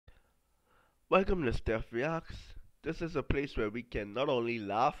Welcome to Steff Reacts. This is a place where we can not only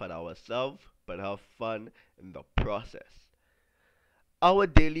laugh at ourselves, but have fun in the process. Our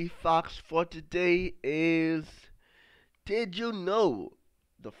daily facts for today is: did you know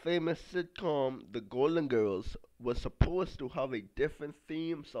the famous sitcom The Golden Girls was supposed to have a different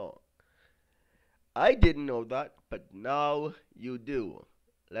theme song? I didn't know that, but now you do.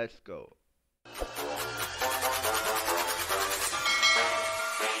 Let's go.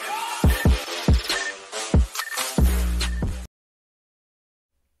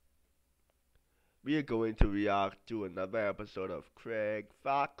 We are going to react to another episode of Craig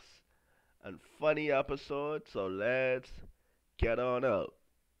Facts and funny episode, so let's get on up.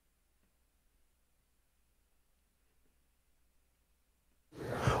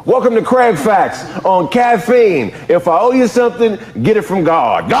 Welcome to Craig Facts on caffeine. If I owe you something, get it from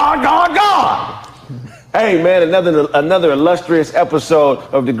God. God. Hey man, another illustrious episode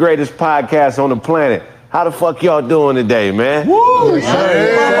of the greatest podcast on the planet. How the fuck y'all doing today, man? Woo!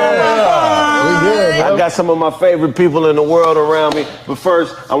 I got some of my favorite people in the world around me, but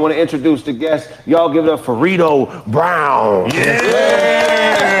first I want to introduce the guests. Y'all give it up for Rito Brown.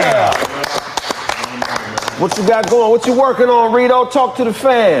 Yeah! What you got going? What you working on, Rito? Talk to the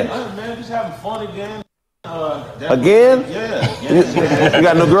fans. Man, just having fun again. Again? Yeah. You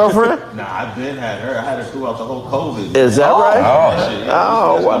got no girlfriend? Nah, I had her throughout the whole COVID. Is that right?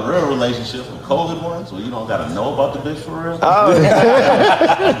 That's my real relationship. The COVID one, so you don't gotta know about the bitch for real.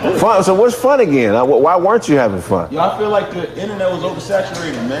 Fun. So what's fun again? Why weren't you having fun? I feel like the internet was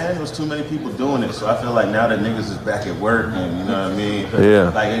oversaturated, man. There was too many people doing it, so I feel like now that niggas is back at work, and you know what I mean?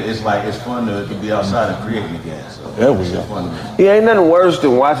 Yeah. It's fun to be outside and creating again. So There we go. Fun to me. Yeah, ain't nothing worse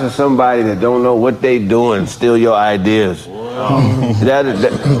than watching somebody that don't know what they doing steal your ideas. That's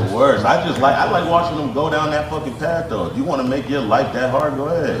the worst. I like watching them go down that fucking path though. If you want to make your life that hard, go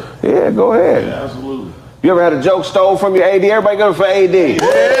ahead. Yeah, go ahead. Yeah, absolutely. You ever had a joke stole from your AD? Everybody go for AD.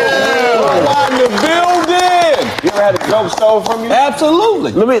 Yeah! In the building! You ever had a joke stole from you?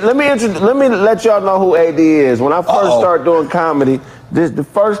 Absolutely. Let me let y'all know who AD is. When I first started doing comedy, the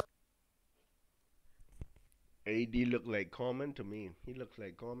first AD looked like Common to me. He looks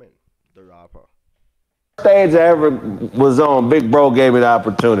like Common, the rapper. stage I ever was on, Big Bro gave me the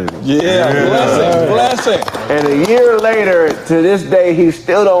opportunity. Yeah, blessing. And a year later, to this day, he's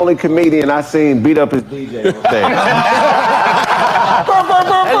still the only comedian I seen beat up his DJ on stage.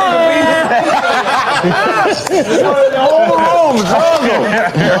 The whole room drug him.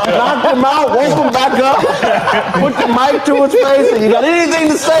 Knocked him out, woke him back up, put the mic to his face, and you got anything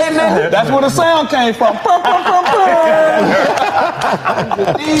to say, nigga? That's where the sound came from.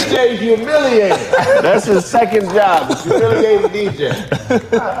 The DJ humiliated. That's his second job, humiliating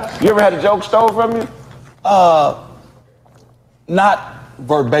DJ. You ever had a joke stole from you? Not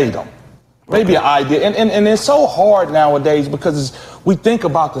verbatim. Maybe an idea. And it's so hard nowadays because we think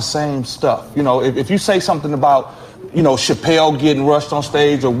about the same stuff. You know, if you say something about, Chappelle getting rushed on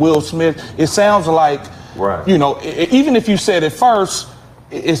stage or Will Smith, it sounds like, right. Even if you said it first,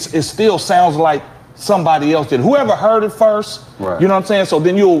 it still sounds like somebody else did. Whoever heard it first, right. You know what I'm saying? So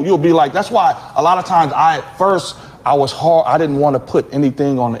then you'll be like, that's why a lot of times I was hard. I didn't want to put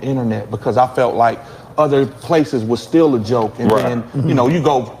anything on the internet because I felt like other places was still a joke. And then, you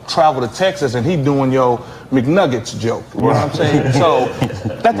go travel to Texas and he doing your McNuggets joke. You know what I'm saying? So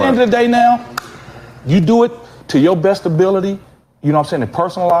at the end of the day now, you do it to your best ability, you know what I'm saying, and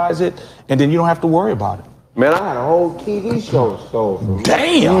personalize it, and then you don't have to worry about it. Man, I had a whole TV show stole from me.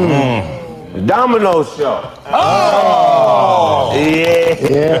 Damn! The Domino Show. Oh!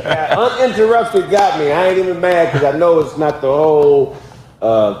 Yeah. Uninterrupted got me. I ain't even mad because I know it's not the whole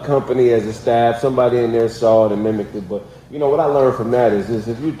company as a staff. Somebody in there saw it and mimicked it. But what I learned from that is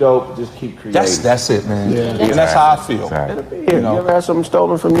if you dope, just keep creating. That's it, man. Yeah. And that's how I feel. Exactly. You ever had something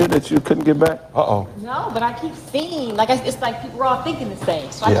stolen from you that you couldn't get back? Uh-oh. No, but I keep seeing, it's like we're all thinking the same.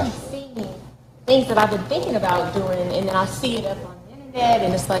 So I keep seeing things that I've been thinking about doing, and then I see it up on the internet,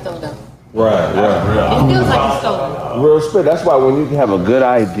 and it's like, oh no. Right. It feels like it's stolen. Real spit. That's why when you have a good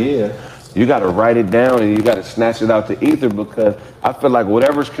idea, you got to write it down and you got to snatch it out the ether, because I feel like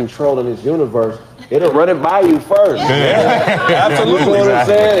whatever's controlling this universe, it'll run it by you first. Absolutely. You know what I'm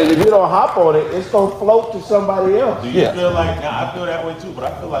saying? And if you don't hop on it, it's going to float to somebody else. Do you feel like, I feel that way too, but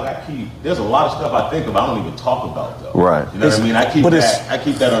I feel like there's a lot of stuff I think of I don't even talk about though. Right. You know what I mean? I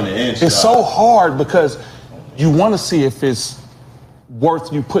keep that on the edge. It's so hard because you want to see if it's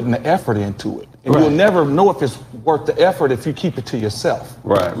worth you putting the effort into it. And you'll never know if it's worth the effort if you keep it to yourself.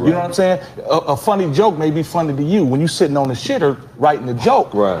 Right. You know what I'm saying? A funny joke may be funny to you when you're sitting on the shitter writing the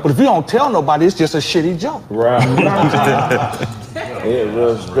joke. Right. But if you don't tell nobody, it's just a shitty joke. Right. You know what I'm saying? Yeah,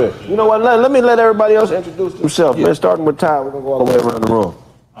 real strict. You know what? Let me let everybody else introduce themselves. Man, starting with Ty, we're gonna go all the way around the room.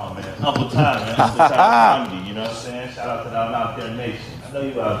 Oh man, Uncle Ty, man. Uncle Ty family, you know what I'm saying? Shout out to that out there nation. I know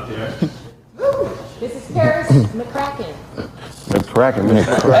you out there. This is Paris McCracken. McCracken.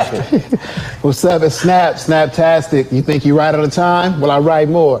 What's up? It's Snaptastic. You think you right on the time? Well, I write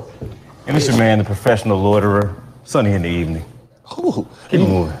more. And it's your man, the professional loiterer, Sunny in the evening. Ooh, Keep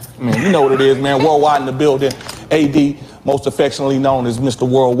moving. Man, you know what it is, man. Worldwide in the building. AD, most affectionately known as Mr.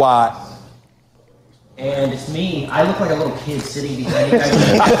 Worldwide. And it's me. I look like a little kid sitting behind you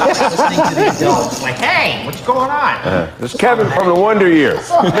guys listening to the adults. Like, hey, what's going on? It's Kevin from the Wonder Years.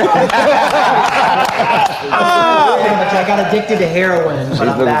 But I got addicted to heroin, but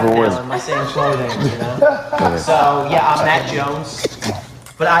I'm back now in my same clothing, you know? So, yeah, I'm Matt Jones.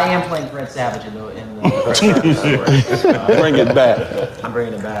 But I am playing Brent Savage in the Bring it back. I'm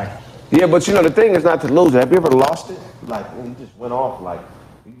bringing it back. Yeah, but you know, the thing is not to lose it. Have you ever lost it? Like, when you just went off, like,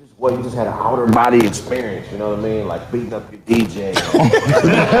 you just had an outer body experience, you know what I mean? Like beating up your DJ. Get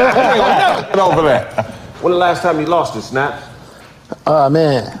over that. When the last time you lost it, Snap?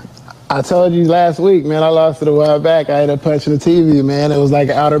 Man, I told you last week, man, I lost it a while back. I ended up punching the TV, man. It was like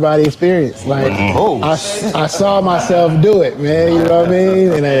an outer body experience. Like, I saw myself do it, man, you know what I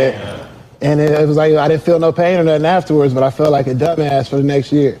mean? And it was like, I didn't feel no pain or nothing afterwards, but I felt like a dumbass for the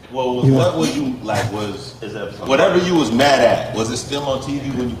next year. Well, what was you, like, whatever you was mad at, was it still on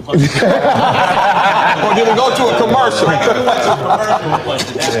TV when you punched it? Or did it go to a commercial?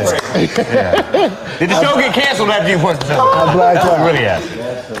 That's crazy. Yeah. Did the show get canceled after you punched it? I blacked out. Really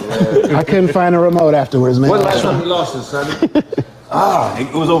happened. I couldn't find a remote afterwards, man. When the last time you lost it, Sonny?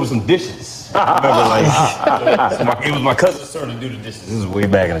 It was over some dishes. I remember, like, it was my cousin's turn to do the dishes. This was way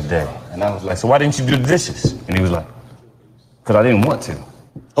back in the day. And I was like, so why didn't you do the dishes? And he was like, because I didn't want to.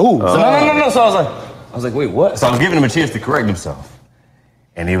 Oh. So no. So I was like, wait, what? So I was giving him a chance to correct himself.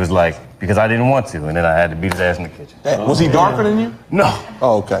 And he was like, because I didn't want to. And then I had to beat his ass in the kitchen. Was he darker than you? No.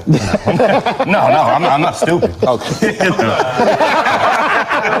 Oh, okay. No, I'm not stupid. Okay.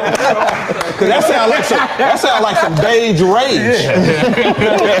 Cause that sound like some beige rage.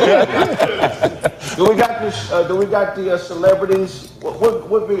 Do we got the celebrities?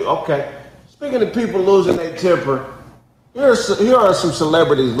 What be okay? Speaking of people losing their temper, here are some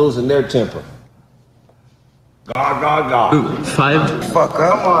celebrities losing their temper. God. Fuck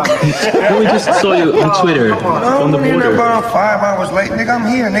up. We just saw you on Twitter on the border. About 5 hours late. Nigga, I'm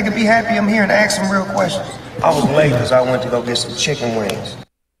here. Nigga, be happy I'm here and ask some real questions. I was late because I went to go get some chicken wings.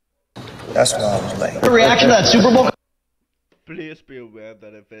 That's why I was late. The reaction to that Super Bowl? Please be aware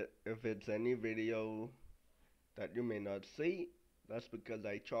that if it's any video that you may not see, that's because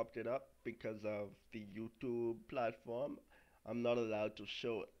I chopped it up because of the YouTube platform. I'm not allowed to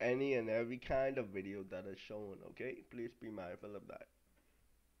show any and every kind of video that is shown, okay? Please be mindful of that.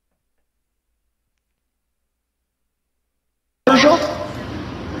 Commercial?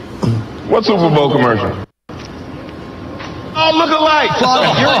 What Super Bowl commercial? All look alike.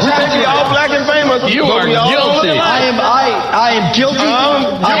 You're exactly all black and famous. You are guilty. I am guilty.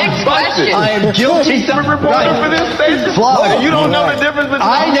 I am guilty. Reporter for this station. You don't know the difference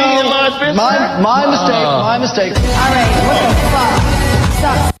between me and my fish. My mistake. All right, what the fuck?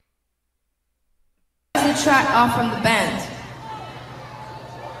 Sucks. The track off from the band.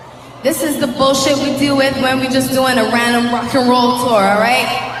 This is the bullshit we deal with when we just doing a random rock and roll tour, all right?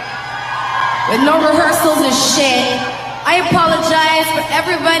 With no rehearsals and shit. I apologize for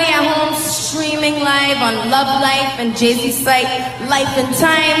everybody at home streaming live on Love Life and Jay-Z's site, Life and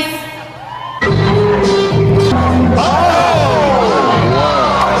Time.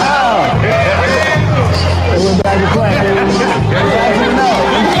 It went back to clap.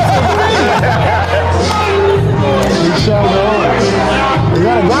 Is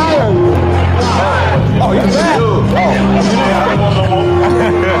that a guy or you? Oh, you're back.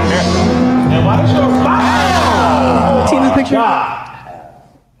 And why did you Seen this picture?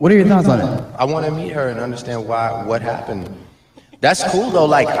 What are your thoughts on it? I want to meet her and understand what happened. That's cool though,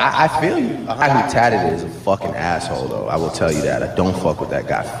 like, I feel you. The guy who tatted it is a fucking asshole though, I will tell you that. I don't fuck with that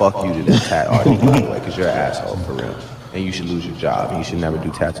guy. Fuck you to this tat artist, by the way, because you're an asshole, for real. And you should lose your job, and you should never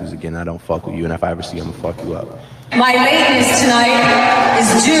do tattoos again. I don't fuck with you, and if I ever see you, I'm gonna fuck you up. My lateness tonight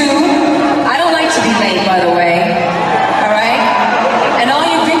is due. I don't like to be late, by the way. All right? And all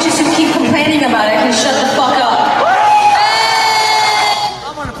you bitches who keep complaining about it can shut the fuck up.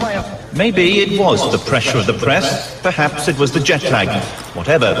 Maybe it was the pressure of the press, perhaps it was the jet lag.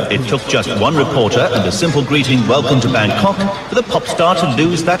 Whatever, it took just one reporter and a simple greeting, welcome to Bangkok, for the pop star to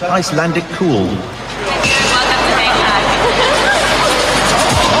lose that Icelandic cool.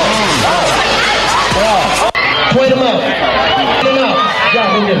 Point him up.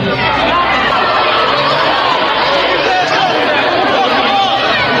 The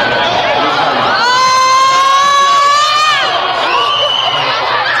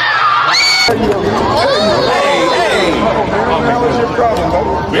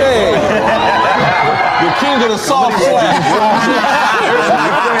king of the soft slap.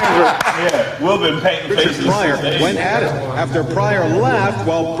 We've been painting faces. Pryor went at it after Pryor laughed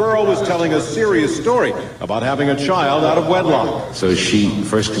while Burl was telling a serious story about having a child out of wedlock. So she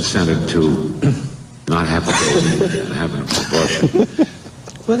first consented to not have a baby and have an abortion.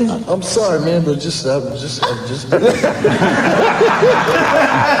 I'm sorry, man, but just.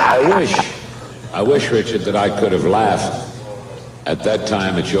 I wish, Richard, that I could have laughed at that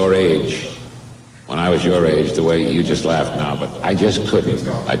time at your age, when I was your age, the way you just laughed now, but I just couldn't.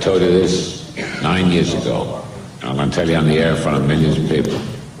 I told you this 9 years ago, and I'm going to tell you on the air in front of millions of people.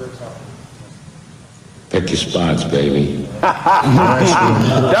 Pick your spots, baby.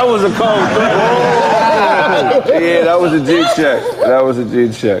 That was a cold thing. Yeah, that was a G check. That was a G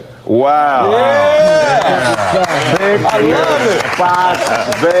check. Wow. Yeah. Pick your spots,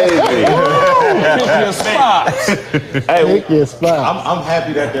 baby. Pick your spots. Hey, Pick your spot. I'm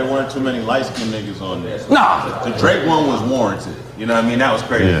happy that there weren't too many light-skinned niggas on there. Nah. The Drake one was warranted. You know what I mean? That was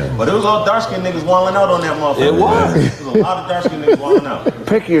crazy. Yeah. But it was all dark-skinned niggas walling out on that motherfucker. It was. There was a lot of dark-skinned niggas walling out.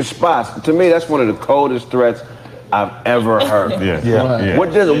 pick your spots. To me, that's one of the coldest threats I've ever heard. Yeah.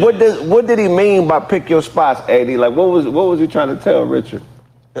 What did he mean by pick your spots, AD? Like, what was he trying to tell Richard?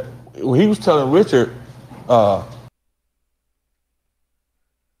 Well, he was telling Richard,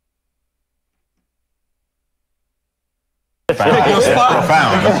 pick your spot.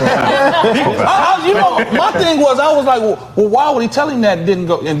 You know, my thing was, I was like, well, why would he tell him that and didn't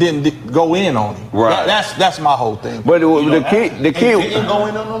go in on him? Right. That's my whole thing. But the key didn't go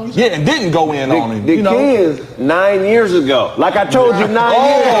in on him. Yeah, and didn't go in on him. The key is 9 years ago. Like I told you, 9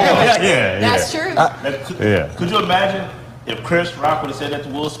 years ago. That's true. Could you imagine if Chris Rock would have said that to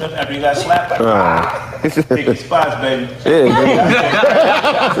Will Smith after he got slapped? Pick your spots, baby. Yeah,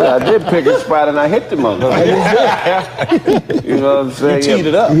 I did pick a spot and I hit the motherfucker. You know what I'm saying? You teed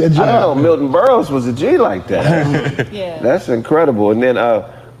it up. I know Milton Burrows was a G like that. Yeah. That's incredible. And then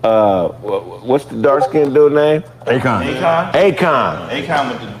what's the dark skinned dude name? Akon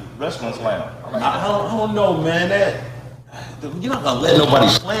Akon with the wrestling slam. I don't know, man. You're not gonna let nobody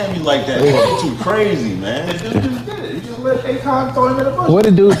slam you like that. You're too crazy, man. The dude just did it. He just let Akon throw him in the bush. What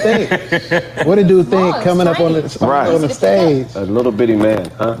did dude think? What did dude think coming up on the stage? A little bitty man,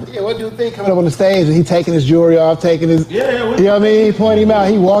 huh? Yeah, what do you think coming up on the stage and he taking his jewelry off, taking his, you know what I mean? He pointed him out,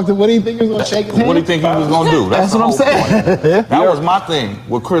 he walked up, what do you think he was gonna shake his hand? What do you think he was gonna do? That's what I'm saying. That was my thing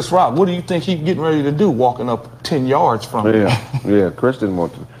with Chris Rock. What do you think he getting ready to do walking up 10 yards from him? Yeah, Chris didn't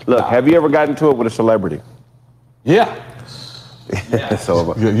want to. Look, have you ever gotten into it with a celebrity? Yeah.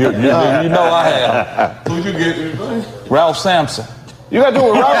 So, you know I have. Who'd you get? Ralph Sampson. You got to do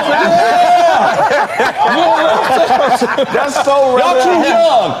it with Ralph Sampson? That's so Y'all too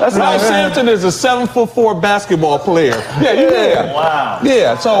young. That's Ralph Sampson is a 7'4" basketball player. Yeah. Wow.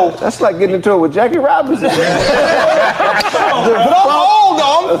 Yeah, so. That's like getting into it with Jackie Robinson. But I'm old,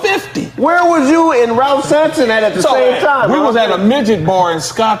 though. I'm 50. Where was you and Ralph Sampson at the same time? We was at a midget bar in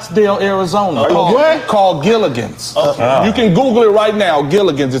Scottsdale, Arizona called Gilligan's. You can Google it right now,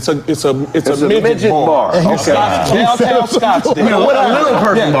 Gilligan's. It's a midget bar. Okay. Downtown Scottsdale. What a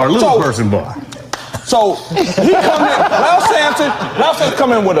little person bar. So he come in, Ralph Sampson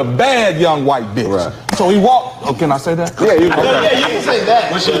come in with a bad young white bitch. Right. So he walked. Oh, can I say that? Yeah, you can say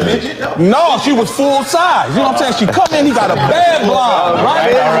that. Was she a midget? No, she was full size. You know what I'm saying? She come in, he got a bad blonde,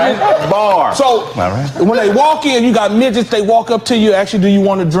 right? Bar. So when they walk in, you got midgets. They walk up to you. Actually, do you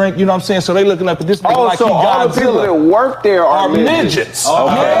want a drink? You know what I'm saying? So they looking up at this nigga like he all Godzilla. the people that work there are midgets. Oh.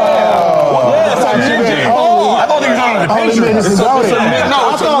 Yeah, it's a midget bar. I thought he was on the picture.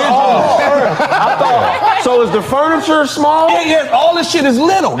 So is the furniture small? Yeah, all this shit is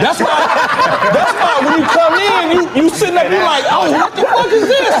little. That's why when you come in, you sitting there, you like, oh, what the fuck is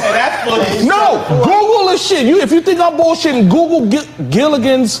this? No, Google this shit. If you think I'm bullshitting, Google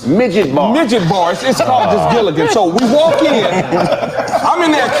Gilligan's midget bar. It's called just Gilligan's. So we walk in. I'm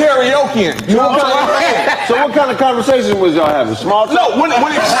in there karaokeing. You know what I'm saying? So what kind of conversation was y'all having? Small talk? No, when it's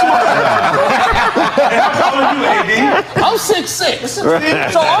small. How old are you, AD? I'm 6'6". So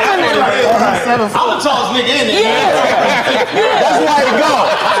I'm in there like, I'm the tallest nigga in there.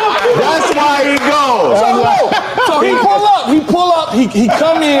 That's why he goes. So he pull up, he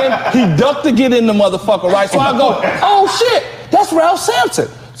come in, he ducked to get in the motherfucker, right? So I go, oh shit, that's Ralph Sampson.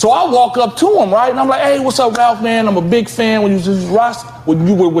 So I walk up to him, right? And I'm like, hey, what's up, Ralph, man? I'm a big fan when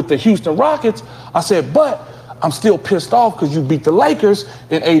you were with the Houston Rockets. I said, but I'm still pissed off because you beat the Lakers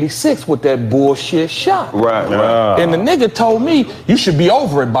in '86 with that bullshit shot. Right. And the nigga told me, you should be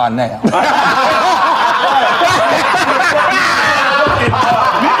over it by now. You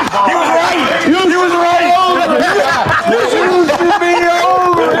was right. You was right. You should be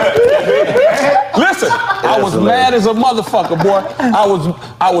over it. Listen, I was mad as a motherfucker, boy. I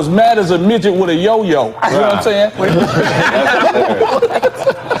was mad as a midget with a yo-yo. You know what I'm saying?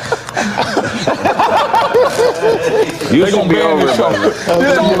 You should be over it.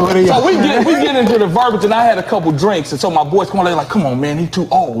 So we get into the verbiage, and I had a couple drinks, and so my boys come on, they're like, come on, man, he too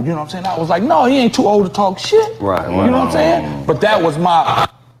old. You know what I'm saying? I was like, no, he ain't too old to talk shit. Right. You know what I'm saying? But that was my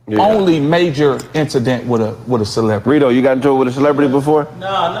only major incident with a celebrity. Rito, you got into it with a celebrity before?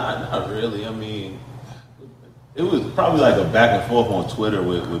 No, not really. I mean, it was probably like a back and forth on Twitter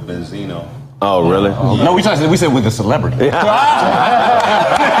with Benzino. Oh, really? No, we said with a celebrity. But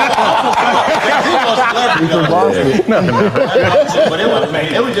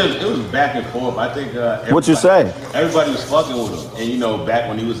it was back and forth. I think. What you say? Everybody was fucking with him, and you know, back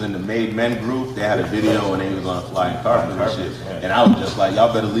when he was in the Made Men group, they had a video and he was on a flying carpet and shit. And I was just like,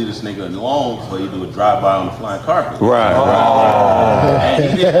 y'all better leave this nigga alone before you do a drive-by on the flying carpet. Right. And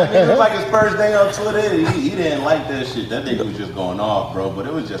he did, I mean, it was like his first day on Twitter. He didn't like that shit. That nigga was just going off, bro. But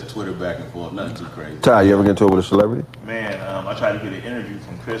it was just Twitter back and forth. Nothing too crazy. Ty, you ever get into it with a celebrity? Man, I tried to get an interview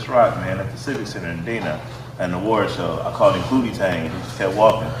from Chris Rock, man, at the Civic Center in Dana, at an award show. I called him Pootie Tang, and he just kept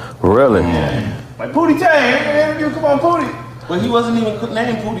walking. Really? Yeah. Like, Pootie Tang, interview, come on, Pootie. But he wasn't even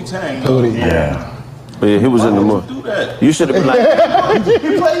named Pootie Tang. Pootie. Yeah. Yeah, he was in the movie. Do that. You should have been like.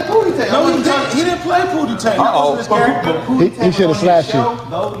 He played Pootie Tang. No, he didn't play Pootie Tang. That wasn't his character. He should have slapped you.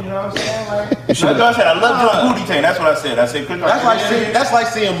 Though, you know what I'm saying? Like, You should I said, I love doing Pootie Tang. That's what I said. I said, Chris Rock. That's like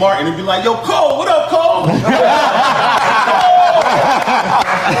seeing Martin and be like, yo, Cole, what up, Cole?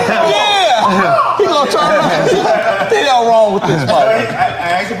 Yeah! He gonna turn around. They all wrong with this I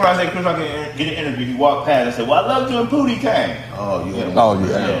asked him, I said, Chris Rock can get an interview. He walked past. I said, well, I love doing Pootie Tang. Oh, you hit him. Oh,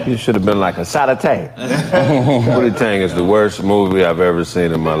 yeah. You should have been like a Saturday. Pootie Tang is the worst movie I've ever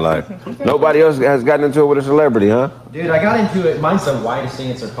seen in my life. Nobody else has gotten into it with a celebrity, huh? Dude, I got into it. Mine's the widest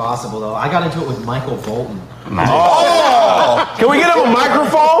answer possible, though. I got into it with Michael Bolton. Oh! Can we get him a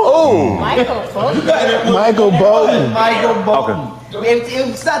microphone? Ooh. Michael Bolton. Michael Bolton. Michael Bolton.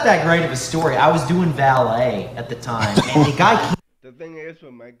 It's not that great of a story. I was doing valet at the time, and the guy. The thing is,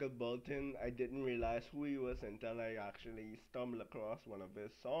 for Michael Bolton, I didn't realize who he was until I actually stumbled across one of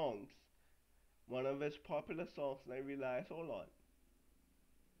his songs. One of his popular songs, and I realized, hold on.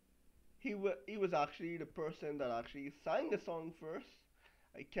 He was actually the person that actually sang the song first.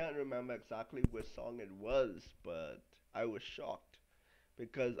 I can't remember exactly which song it was, but I was shocked.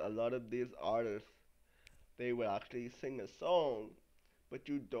 Because a lot of these artists, they will actually sing a song, but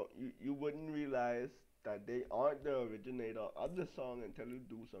you wouldn't realize that they aren't the originator of the song until you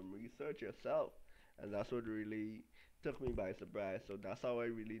do some research yourself. And that's what really took me by surprise. So that's how I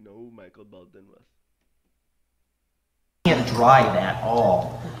really know who Michael Bolton was. Can't drive at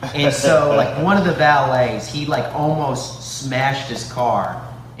all. And so, like, one of the valets, he, like, almost smashed his car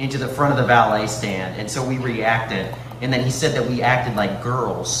into the front of the valet stand. And so we reacted. And then he said that we acted like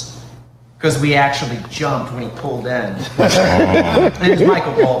girls. Because we actually jumped when he pulled in. It was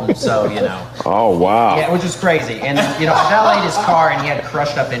Michael Bolton, so, you know. Oh, wow. Yeah, which was crazy. And, you know, I valeted his car and he had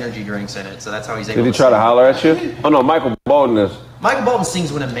crushed up energy drinks in it, so that's how he's able to Did he try to holler at you? Oh, no, Michael Bolton is. Michael Bolton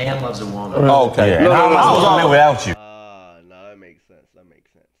sings When a Man Loves a Woman. Oh, okay. Yeah. I was on there without you. No, that makes sense. That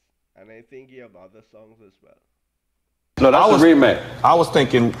makes sense. And I think he have other songs as well. No, that's a remake. I was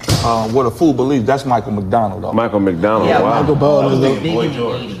thinking, What a Fool Believes. That's Michael McDonald, though. Michael McDonald. Yeah, Wow. Michael Bolton. Big in the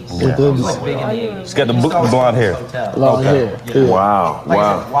 80s. Yeah. He was big in the 80s. He's got the blonde hair. Long hair. Yeah. Wow. Like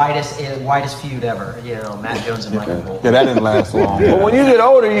Wow. I said, widest feud ever. You know, Matt Jones and Michael Bolton. Yeah, that didn't last long. But when you get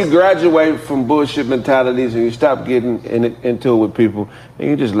older, you graduate from bullshit mentalities and you stop getting into it with people and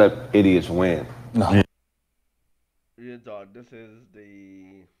you just let idiots win. No. You thought this is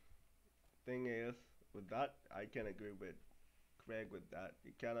the thing is, with that, I can agree with Craig with that.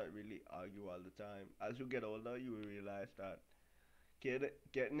 You cannot really argue all the time. As you get older, you will realize that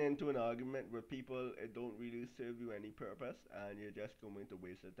getting into an argument with people, it don't really serve you any purpose, and you're just going to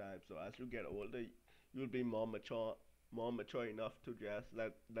waste your time. So as you get older, you'll be more mature enough to just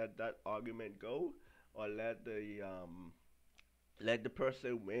let that argument go, or let the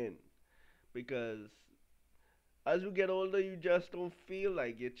person win, because as you get older, you just don't feel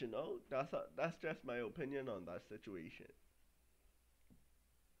like it. You know, that's just my opinion on that situation.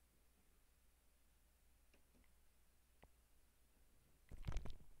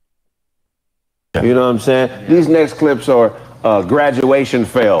 You know what I'm saying? These next clips are graduation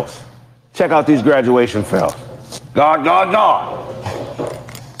fails. Check out these graduation fails. God, God, God.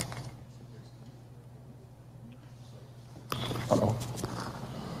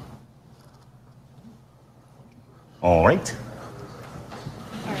 All right.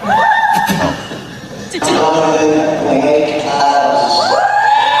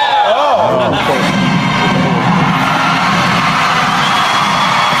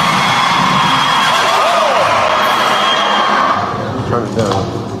 Turn it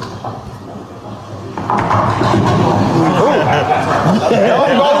down.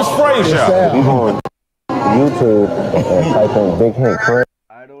 YouTube and type in Big Hit Craig.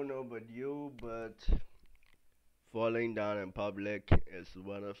 I don't know about you, but falling down in public is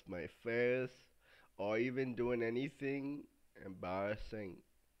one of my fears, or even doing anything embarrassing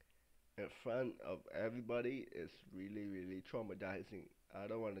in front of everybody is really, really traumatizing. I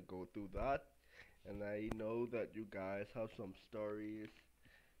don't want to go through that, and I know that you guys have some stories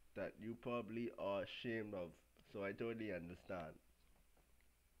that you probably are ashamed of, so I totally understand.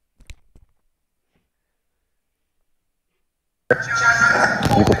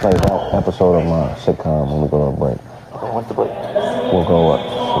 You can play that episode of my sitcom when we go to a break. What's the break? We'll go up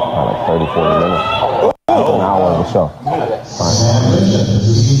like 30, 40 minutes. An hour of the show.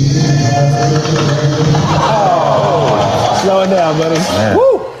 Slow it down, buddy.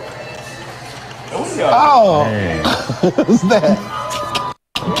 Woo! Oh! What's that?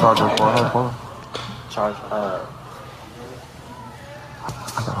 Charger for her. Charge.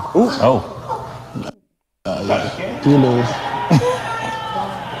 Oh. You lose.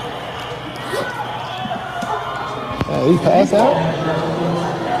 You pass out?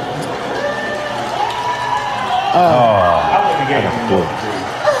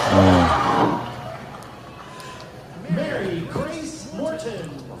 Mary Grace Morton.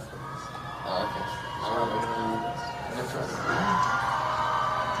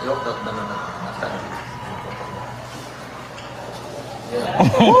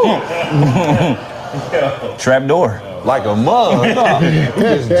 Trap door. Like a mug. He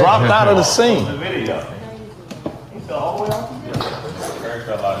just dropped out of the scene.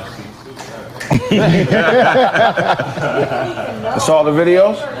 That's all the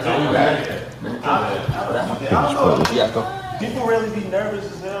videos? People really be nervous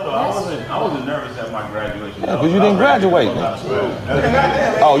as hell though. I wasn't nervous at my graduation. Yeah, because you didn't graduate.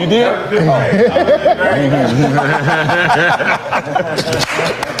 Oh, you did?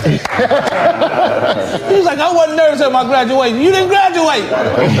 He's like, I wasn't nervous at my graduation. You didn't graduate.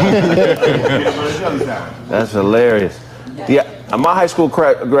 That's hilarious. Yeah, at my high school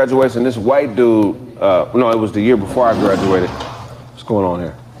graduation, this white dude, no, it was the year before I graduated. What's going on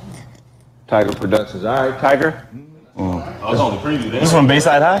here? Tiger Productions. All right, Tiger. I was on the preview. This from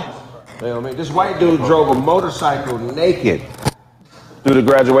Bayside High? Yeah, I mean, this white dude drove a motorcycle naked through the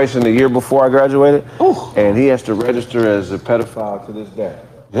graduation the year before I graduated. And he has to register as a pedophile to this day.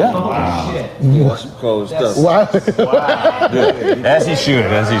 Yeah. Wow. Yeah, that's some cold stuff. Wow. Yeah. As he should,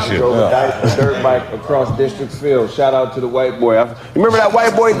 as he should. Drove a dirt bike across District Field. Shout out to the white boy. You remember that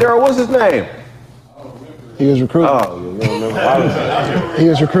white boy, Daryl? What's his name? He was recruiting. Oh, you don't remember? He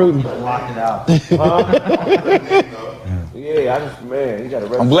was recruiting. Locked it out. Yeah, I just, man, he got a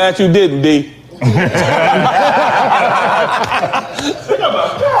I'm glad you didn't, D.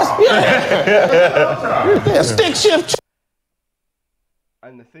 Yeah, stick shift.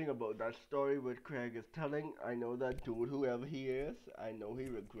 And the thing about that story what Craig is telling, I know that dude, whoever he is, I know he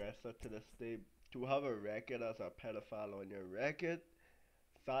regrets that to this day. To have a record as a pedophile on your record,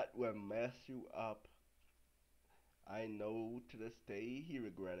 that will mess you up. I know to this day he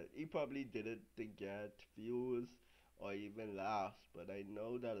regretted. He probably did it to get views or even laughs, but I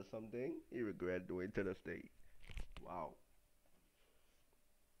know that is something he regret doing to this day. Wow.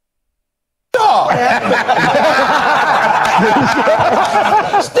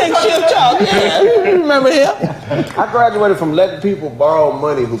 Stick shift talk, yeah. You remember him? I graduated from letting people borrow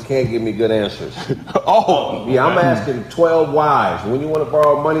money who can't give me good answers. Oh. Yeah, I'm asking 12 whys. When you want to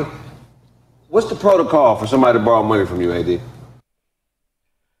borrow money, what's the protocol for somebody to borrow money from you, AD?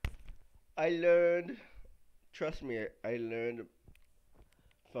 I learned, trust me, I learned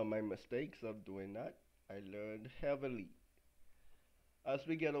from my mistakes of doing that. I learned heavily. As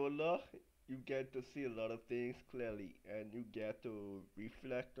we get older, you get to see a lot of things clearly and you get to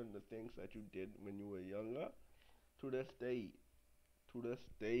reflect on the things that you did when you were younger. To this day,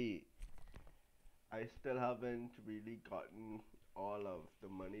 I still haven't really gotten all of the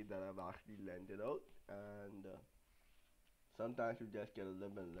money that I've actually lended out, and sometimes you just get to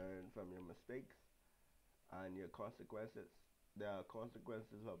live and learn from your mistakes and your consequences. There are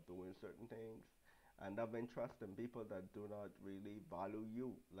consequences of doing certain things, and I've been trusting people that do not really value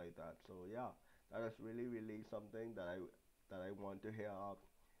you like that. So yeah, That is really, really something that I want to hear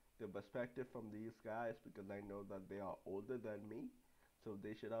the perspective from these guys because I know that they are older than me, so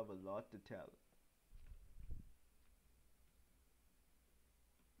they should have a lot to tell.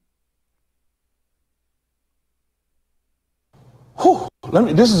 Whew,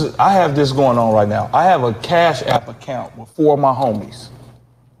 I have this going on right now. I have a Cash App account with 4 of my homies.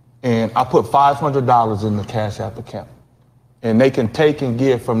 And I put $500 in the Cash App account. And they can take and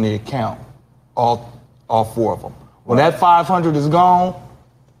give from the account, all 4 of them. When that 500 is gone,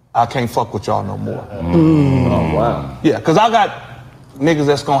 I can't fuck with y'all no more. Oh, wow. Yeah, because I got niggas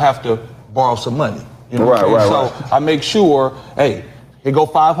that's gonna have to borrow some money. You know what I'm saying? So I make sure, hey, here go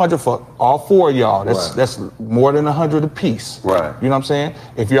 500 for all 4 of y'all. That's more than 100 apiece. Right. You know what I'm saying?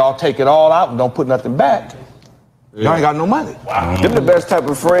 If y'all take it all out and don't put nothing back, y'all ain't got no money. Wow. Them the best type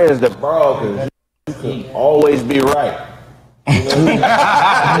of friends that borrow because you can always be right. You know? You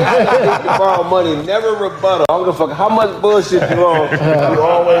borrow money, never rebuttal. I don't give a fuck how much bullshit you on, you're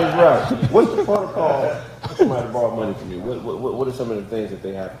always right. What's the protocol for somebody to borrow money from you? What are some of the things that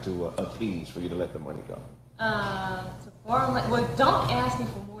they have to appease for you to let the money go? To borrow money, well, don't ask me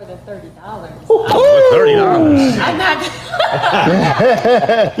for more than $30. $30? I'm not,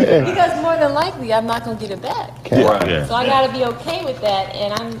 because more than likely I'm not gonna get it back. Yeah. So I gotta be okay with that,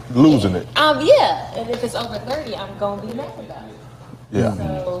 and I'm losing it. Yeah, and if it's over 30, I'm gonna be mad about it. Yeah.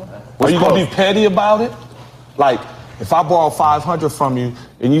 So, Are you gonna be petty about it? Like, if I borrow 500 from you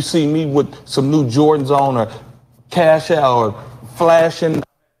and you see me with some new Jordans on or cash out or flashing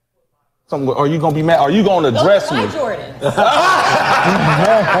somewhere, are you gonna be mad? Are you gonna address me? Jordans.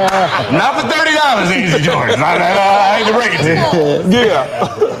 Not for $30, Easy Jordans. I hate to break it to you. Yeah.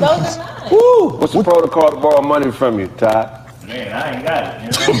 Those are mine. Woo! What's the protocol to borrow money from you, Todd? Man, I ain't got it.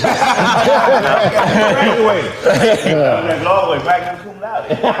 You know? Graduated. All the way back to cum laude.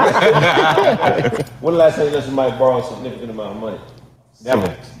 When the last time you let somebody borrow a significant amount of money?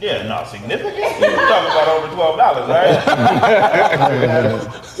 Never. Yeah, no, significant. We're talking about over $12, right?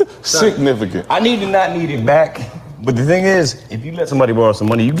 Significant. I need to not need it back. But the thing is, if you let somebody borrow some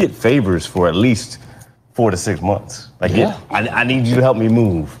money, you get favors for at least 4 to 6 months. Like, I need you to help me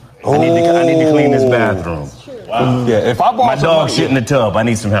move. I need to clean this bathroom. Wow. Yeah, if I borrow my dog shit in the tub, I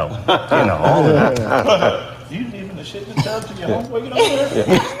need some help. You know, all of that. You leaving the shit in the tub to your homeboy? You know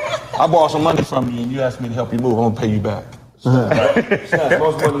what? I borrow some money from you and you ask me to help you move, I'm gonna pay you back. Stats,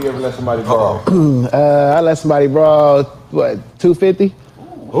 most money you ever let somebody borrow? I let somebody borrow, what, $250?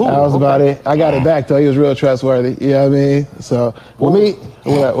 That was about it. I got it back though. He was real trustworthy. You know what I mean? So, what was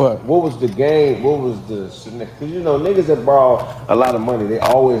the game? What was the significance? Because you know, niggas that borrow a lot of money, they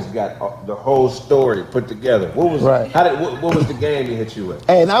always got the whole story put together. What was what was the game he hit you with?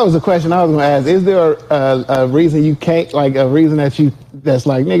 Hey, and that was the question I was gonna ask. Is there a reason you can't, like a reason that's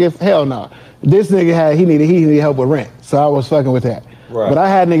like, nigga, hell no. This nigga he needed help with rent, so I was fucking with that. Right. But I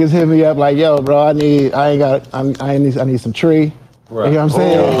had niggas hit me up like, yo, bro, I need some tree. Right. You know what I'm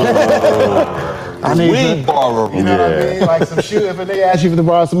saying? I need weed borrow. You know what I mean? Like some shoes. If a nigga asks you to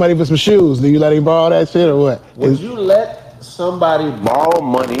borrow some money for some shoes, do you let him borrow that shit or what? Would you let somebody borrow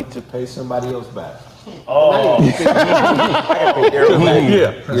money to pay somebody else back? Oh. Yeah.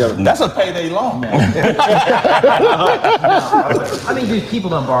 That's a payday loan. I mean, dude, people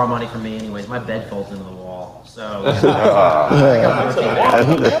don't borrow money from me anyways. My bed folds into the wall, so.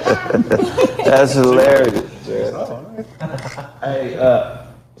 That's hilarious. Hey,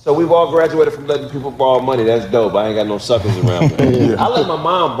 so we've all graduated from letting people borrow money. That's dope. I ain't got no suckers around me. I let my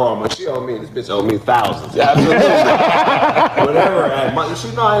mom borrow money. She owe me. This bitch owe me thousands. Absolutely. Whatever.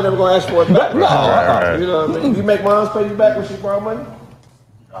 She know I ain't never gonna ask for it back. No. You know what I mean? You make moms pay you back when she borrow money?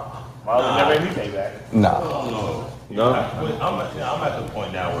 Mom never made me pay back. No. No. I'm at the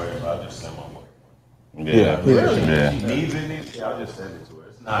point now where I'll just send my money. Yeah. If she needs it, I'll just send it to her.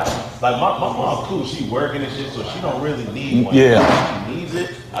 It's not like my mom's cool. She working and shit, so she don't really need money. Yeah. If she needs it,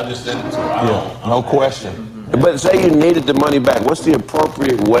 I just send it to her. Yeah. No question. But say you needed the money back. What's the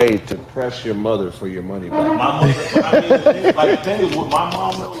appropriate way to press your mother for your money back? My mother, the thing is with my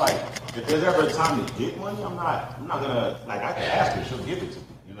mom though, like if there's ever a time to get money, I'm not gonna like I can ask her, she'll give it to me.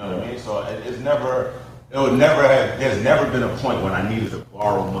 You know what I mean? So there's never been a point when I needed to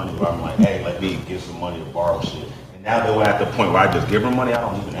borrow money where I'm like, hey, let me get some money to borrow shit. And now that we're at the point where I just give her money, I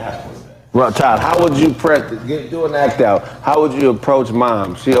don't even ask for it. Well, Todd, how would you do an act out? How would you approach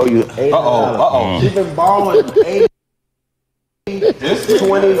mom? She owe you $8. She's been borrowing 8,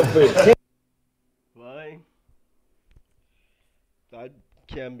 20, 15. Why? That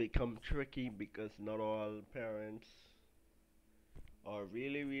can become tricky because not all parents are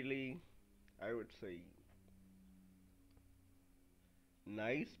really, I would say,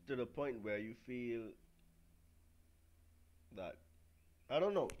 nice to the point where you feel that I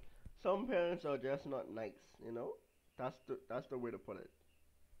don't know. Some parents are just not nice, you know? That's the way to put it.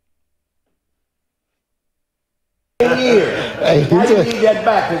 Years. Now you need that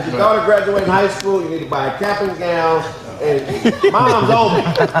back because your daughter graduating high school, you need to buy a cap and gown, and mom's over.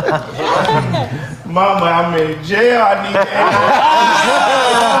 Mama, I'm in jail. I need that.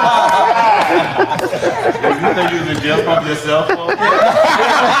 You think you can jail from your cell phone?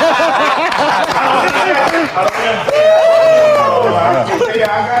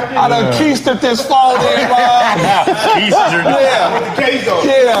 I done keysted this phone in, Mom.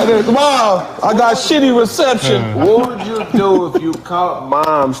 Yeah, Mom, I got shitty reception. What would you do if you caught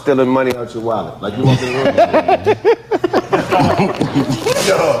mom stealing money out your wallet? Like you walk in the room.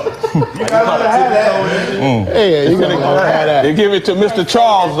 You gotta have that. Yeah, you gotta go have that. You give it to Mr.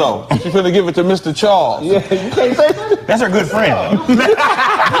 Charles, though. She's gonna give it to Mr. Charles. Yeah, you can't say that. That's her good friend.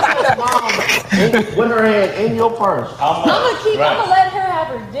 With her hand in your purse. I'm gonna let her have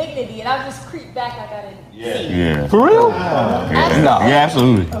her dignity, and I'll just creep back like I didn't see. Yeah. For real? No. Yeah,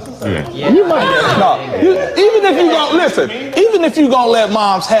 absolutely. Yeah. You might even if you gonna listen, even if you gonna let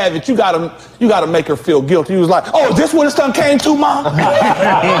moms have it, you gotta make her feel guilty. You was like, oh, is this what this done came to, Mom?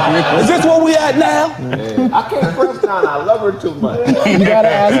 Is this where we at now? I can't press down. I love her too much. You gotta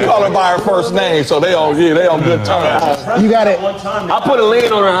ask. You call her by her first name, so they on good terms. You gotta. I put a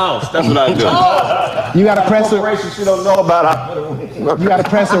lien on her house. That's what I do. You gotta press her. She don't know about. You gotta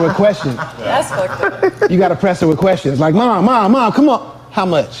press her with questions. That's fucked up. You gotta press her with questions like, Mom, come on. How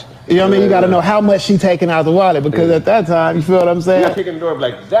much? You know what I mean? You gotta know how much she taking out of the wallet because at that time, you feel what I'm saying? You're kicking the door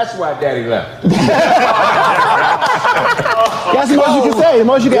like, that's why Daddy left. That's the most you can say. The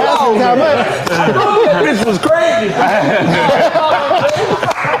most you can ask her is how much. That bitch was crazy.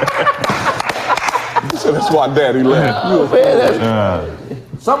 So that's why Daddy left.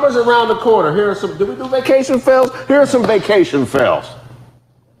 Summer's around the corner. Here are some. Did we do vacation fails? Here are some vacation fails.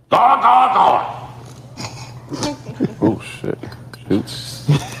 God. Oh shit. Oops.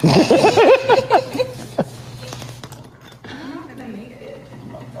 He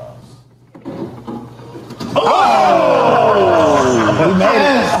made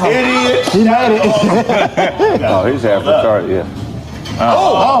it. Idiot. He made it. Oh, he's half retarded. Yeah.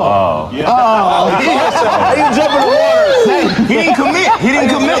 Oh. How you jump in the water? He didn't commit. He didn't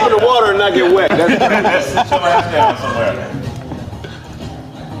commit. Jump in the water and not get wet. That's Sit your ass down somewhere.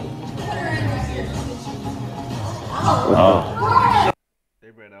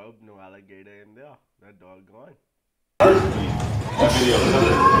 They better hope no alligator in there. That dog gone. That video.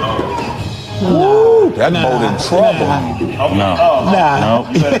 Woo, that boat in trouble. No.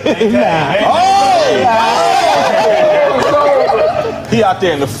 He out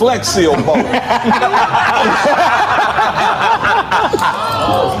there in the Flex Seal boat.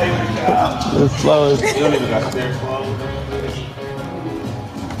 The slowest.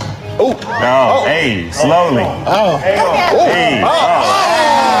 Oh, hey, slowly. Oh. Hey,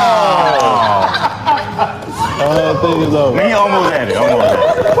 The whole thing is over. Man, he almost had it.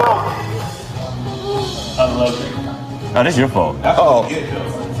 I love it. Oh, that's your fault.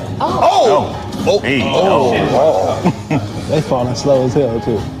 Hey. They falling slow as hell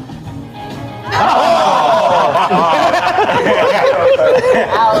too.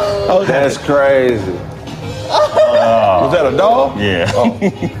 That's crazy. Was that a dog? Yeah.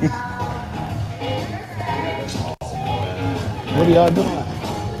 What are y'all doing?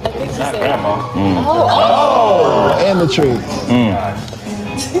 I think she said. And the tree.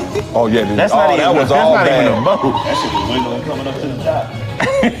 Oh yeah, That's not even. that was That's all not bad. even a boat. That shit was wiggling coming up to the top.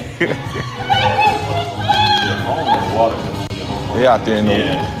 They out there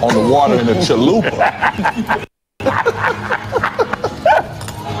on the water in the chalupa.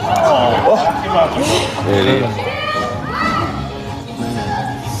 It is.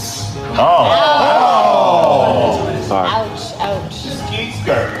 Ouch, ouch. Skeet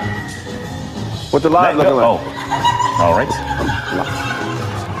skirt. What the live looking like? All right.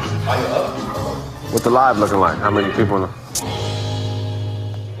 What the live looking like? How many people in the...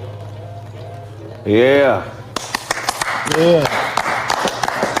 Yeah.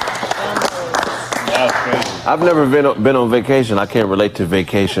 I've never been on vacation. I can't relate to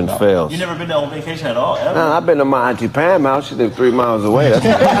vacation fails. You never been on vacation at all, ever? Nah, I've been to my Auntie Pam house. She lived 3 miles away. That's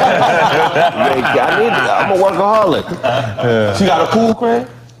I'm a workaholic. She got a pool, Craig?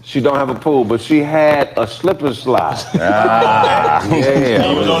 She don't have a pool, but she had a slip and slide. You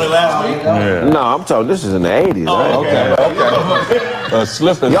was on it last week? No, I'm talking. This is in the 80s, right? Okay.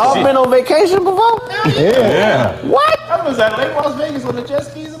 Slip and Y'all been on vacation before? Yeah. What? I was at Lake Las Vegas on the jet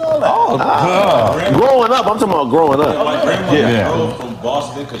skis and all that. Growing up, I'm talking about growing up. My grandmother drove from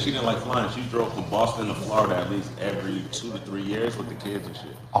Boston because she didn't like flying. She drove from Boston to Florida at least every 2 to 3 years with the kids and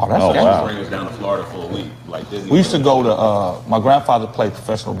shit. Oh, that's She wow. bring us down to Florida for a week, like Disney. We used to go to, my grandfather played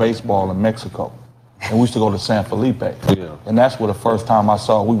professional baseball in Mexico. And we used to go to San Felipe. Yeah. And that's where the first time I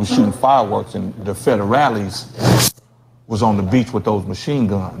saw, we were shooting fireworks and the Federales was on the beach with those machine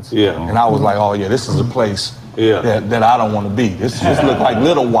guns. Yeah. And I was like, oh yeah, this is a place that I don't want to be. This look like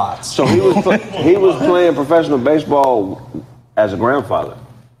Little Watts. So he was playing professional baseball as a grandfather.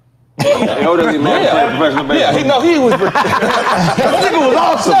 The older man playing professional baseball. Yeah, he was. That nigga was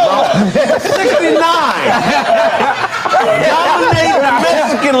awesome, bro. 69. Dominate the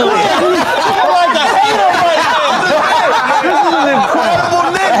Mexican League. I'm like a hater right now. This is an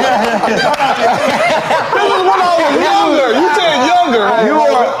incredible nigga. This is when I was younger. You said younger. Right?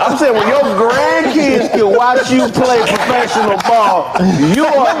 I'm saying when your grandkids can watch you play professional ball, you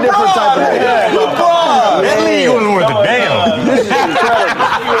are a different type of nigga. That league wasn't worth a damn. This is incredible.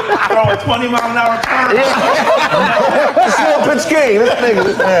 Throwing 20-mile-an-hour curve. Slow pitch king. This nigga.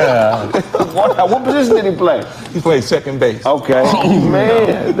 What position did he play? He played second base. Okay.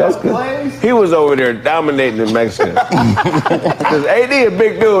 Man, that's good. He was over there dominating the Mexicans. Because AD a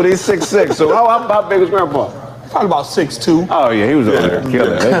big dude. He's 6'6". So how big was Grandpa? Probably about 6'2". Oh yeah, he was over there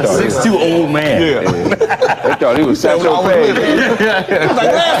killing. 6'2" old man. Yeah. They thought he was Satchel Paige. It was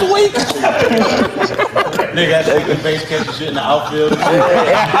like last week. Nigga had second base catching shit in the outfield.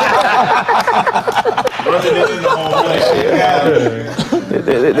 Running it in the home plate.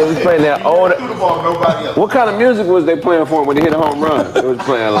 They was playing that old. What kind of music was they playing for him when they hit a home run? They was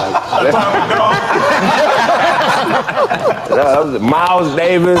playing like. That was Miles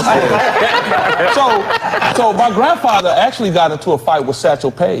Davis. So my grandfather actually got into a fight with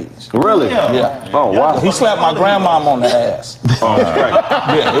Satchel Paige. Really? Yeah. Oh wow. He slapped my grandmom on the ass. Oh, that's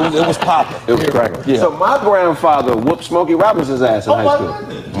cracking. Yeah, it was popping. It was cracking. Yeah. So my grandfather whooped Smokey Robinson's ass in high school.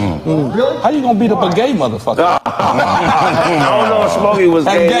 Really? How you gonna beat up a gay motherfucker? I don't know if Smokey was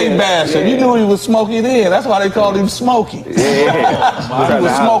That gay. gay bastard. You knew he was Smokey then. That's why they called him Smokey. Yeah. He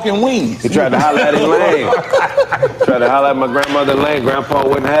was smoking weeds. He tried to holler at his lane. Tried to holler at my grandmother lane. Grandpa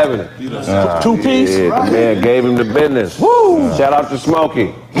wasn't having it. Two-piece? Yeah, the man gave him the business. Woo! Shout out to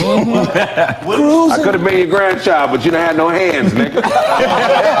Smokey. I could have been your grandchild, but you didn't have no hands, nigga.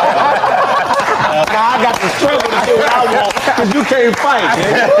 Now I got to struggle to do what I want, because you can't fight,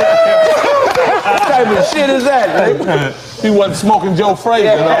 nigga. What type of shit is that, nigga? He wasn't smoking Joe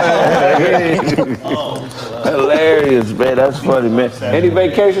Frazier. Hilarious, man. That's funny, man. Any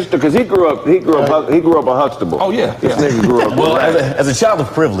vacations? Because he grew up in Huxtable. Oh yeah. This nigga grew up. Well, as a child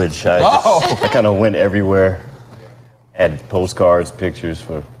of privilege, I kind of went everywhere. Had postcards, pictures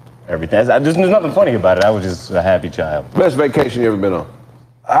for everything. There's nothing funny about it. I was just a happy child. Best vacation you ever been on?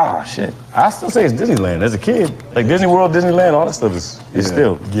 Ah, shit. I still say it's Disneyland. As a kid, like Disney World, Disneyland, all that stuff is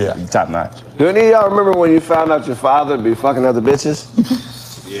still top notch. Do any of y'all remember when you found out your father be fucking other bitches?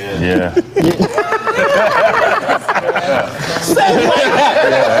 Yeah. Mickey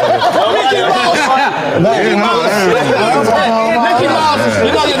Mouse,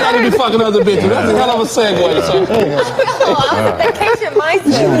 you know your daddy be fucking other bitches. That's a hell of a segue, son. I was on vacation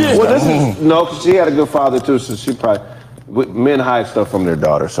myself. Well, this is no, 'cause she had a good father too, so she probably. Men hide stuff from their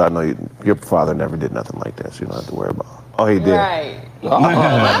daughter, so I know your father never did nothing like that, so you don't have to worry about it. Oh, he did. Right. My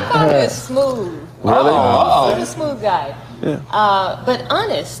father is smooth. Really? He's a smooth guy. Yeah. But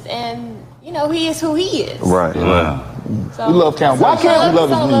honest, and you know he is who he is. Right. So, We love Count Why Basie. can't We love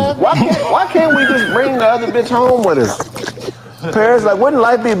his music. Why can't we just bring the other bitch home with us? Parents, like, wouldn't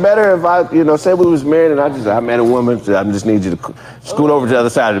life be better if I, say we was married and I met a woman, so I just need you to scoot over to the other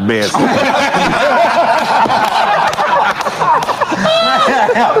side of the bed.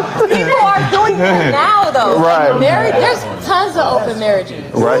 People are doing that now, though. Right. There's tons of open marriages.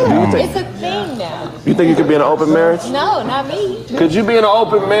 Right. Do you think? It's a thing now. You think you could be in an open marriage? No, not me. Could you be in an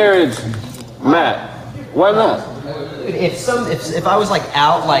open marriage, Matt? Why not? If I was like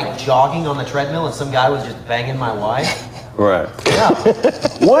out like jogging on the treadmill and some guy was just banging my wife. Right.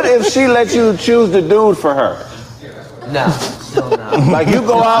 What if she let you choose the dude for her? No, still no. Like you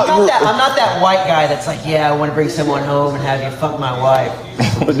go out. I'm not that white guy that's like, yeah, I want to bring someone home and have you fuck my wife.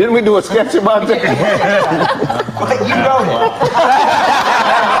 But didn't we do a sketch about that? But you wrote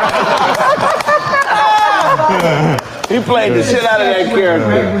it. He played the shit out of that Greg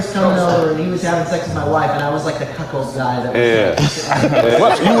character. was coming over and he was having sex with my wife, and I was like the cuckold guy that was. Yeah.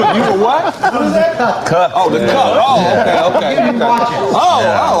 What? You were what? What is that? Cut. Oh, the cut. Oh, okay. You didn't watch it.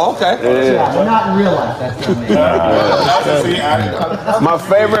 Oh, okay. Yeah, but not in real life. That's not me. My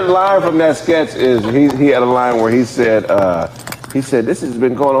favorite line from that sketch is he had a line where he said, this has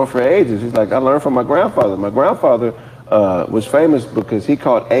been going on for ages. He's like, I learned from my grandfather. My grandfather was famous because he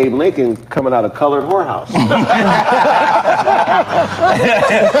caught Abe Lincoln coming out of colored whorehouse.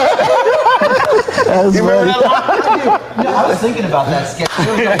 That's You remember funny. You know, I was thinking about that sketch.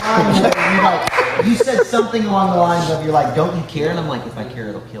 There was a line where you said something along the lines of, you're like, don't you care? And I'm like, if I care,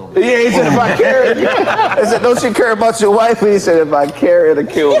 it'll kill me. Yeah, he said, if I care, I said, don't you care about your wife? And he said, if I care, it'll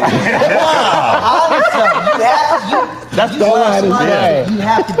kill me. That's the line is right. You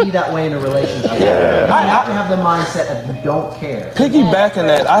have to be that way in a relationship. Yeah. You have to have the mindset of you don't care. Piggybacking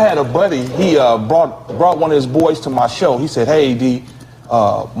that, I had a buddy, he brought one of his boys to my show. He said, hey, D,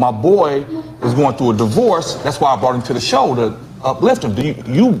 my boy is going through a divorce. That's why I brought him to the show to uplift him.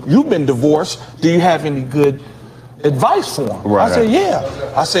 You've been divorced. Do you have any good advice for him? Right. I said,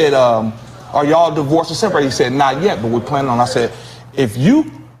 yeah. I said, are y'all divorced or separated? He said, not yet, but we're planning on. I said, if you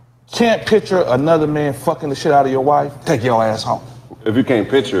can't picture another man fucking the shit out of your wife, take your ass home. If you can't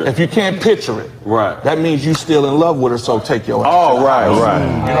picture it. If you can't picture it, right, that means you still in love with her, so take your ass. Oh, right, right.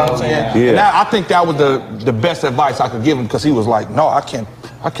 You know what I'm saying? Yeah. And I think that was the best advice I could give him, because he was like, no, I can't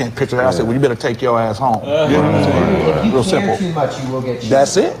picture that. I said, well, you better take your ass home. You know what I'm saying? If you Real care simple. too much, you will get cheated.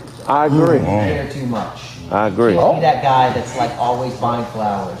 That's it. I agree. If you care too much. I agree. You can't be that guy that's like always buying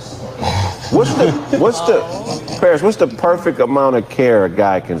flowers. What's the Paris, what's the perfect amount of care a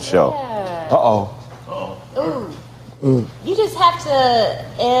guy can show? Ooh. You just have to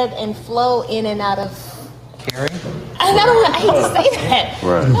ebb and flow in and out of caring. I hate to say that.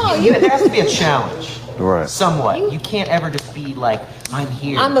 Right. No, There has to be a challenge. Right. Somewhat. You can't ever just be like, I'm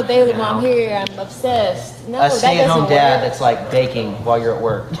here. I'm available, I'm here, I'm obsessed. No, A that stay-at-home doesn't dad work. that's like baking while you're at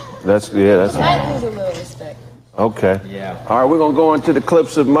work. That's Might lose a little respect. okay. Yeah. All right, we're gonna go into the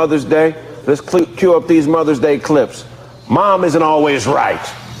clips of Mother's Day. Let's cue up these Mother's Day clips. Mom isn't always right.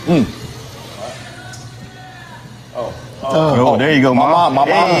 Oh, there you go, My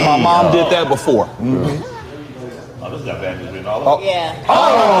mom did that before. Oh, this got bad news written all over. Yeah.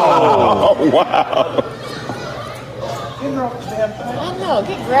 Oh, wow. I know,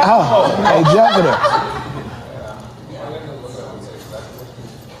 get grabbed. Hey, jumping it.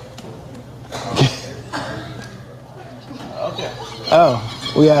 Oh,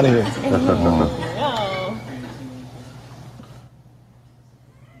 we out of here. What's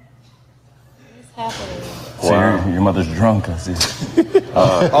happening? See, your mother's drunk. I see.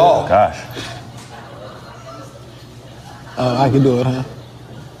 Oh, gosh. I can do it, huh?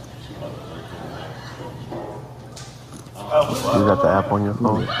 You got the app on your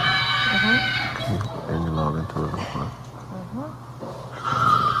phone? And you log into it.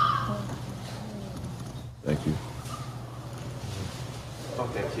 Thank you. Fuck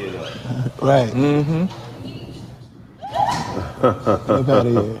that kid up. Right. Look out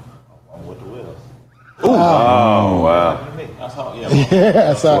of here. I'm with the wheels. Oh, wow. That's how, yeah.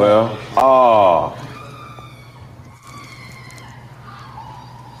 Yeah, I saw Well, oh.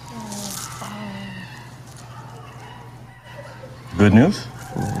 Good news?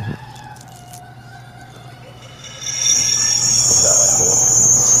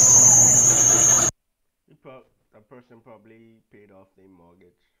 That person probably paid off their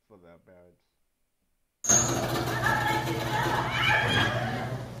mortgage for their parents.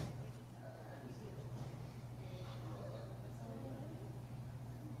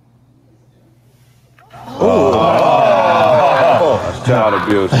 Oh, that's child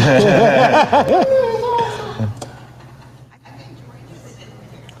abuse.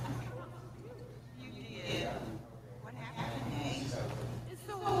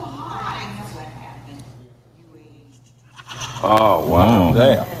 Oh, wow.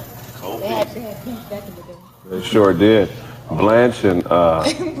 Damn. They actually had beef back in the day. They sure did. Blanche and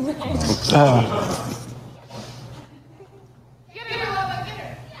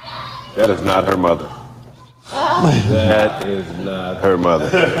that is not her mother. That is not her mother.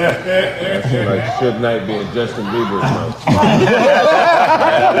 That's like Suge Knight being Justin Bieber's mother.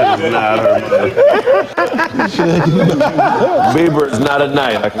 That is not her mother. Bieber is not a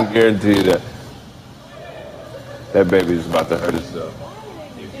knight, I can guarantee you that. That baby is about to hurt himself.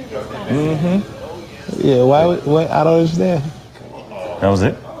 Yeah, why? I don't understand. That was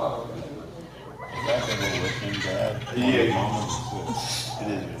it?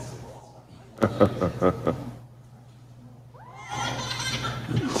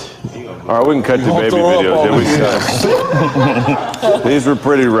 All right, we can cut the baby videos. There we go. These were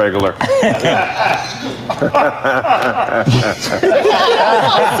pretty regular.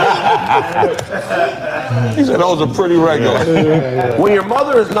 He said those are pretty regular. When your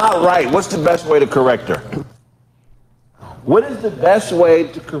mother is not right, what's the best way to correct her? What is the best way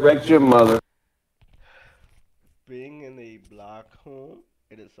to correct your mother? Being in a black home,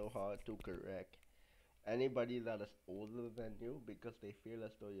 it is so hard to correct anybody that is older than you because they feel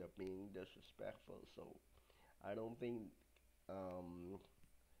as though you're being disrespectful. So I don't think um,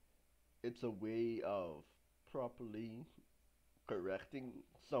 it's a way of properly correcting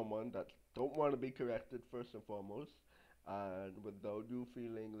someone that don't want to be corrected first and foremost, and without you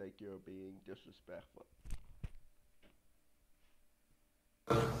feeling like you're being disrespectful.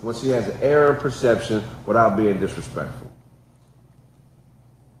 When she has an error of perception without being disrespectful.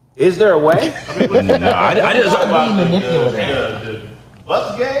 Is there a way? No, I just talk about the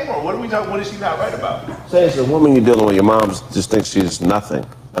bus game, or what are we talking? What is she not right about? Say it's a woman you're dealing with, your mom just thinks she's nothing.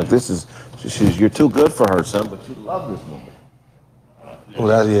 Like this is, you're too good for her, son, but you love this woman. Well,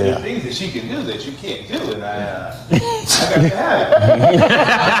 that's, yeah. There's things that she can do that you can't do, and I got to have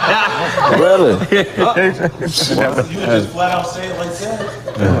it. Really? You would just flat out say it like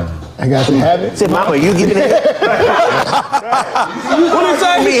that? I got to have it. Say, Mama, you give me the head. What is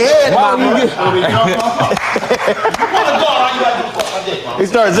that? Me head, Mama. He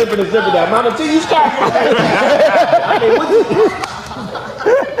started zipping and zipping that. Mama, till you start. I mean,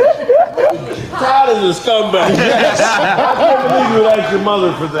 Todd is a scumbag. Yes. I can't believe you asked your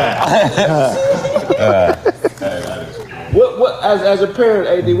mother for that. What, as a parent,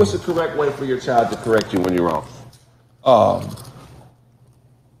 AD, what's the correct way for your child to correct you when you're wrong?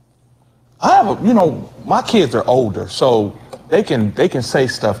 I have my kids are older, so they can say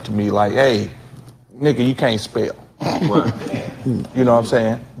stuff to me like, "Hey, nigga, you can't spell." Right. You know what I'm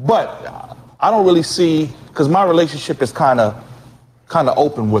saying? But I don't really see, because my relationship is kind of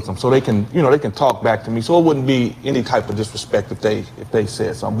open with them, so they can talk back to me. So it wouldn't be any type of disrespect if they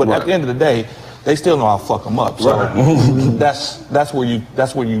said something. But at the end of the day, they still know I'll fuck them up. So that's where you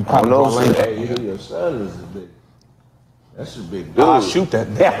kind of draw the line. Hey, your son is a big. That's a big dude. I'll shoot that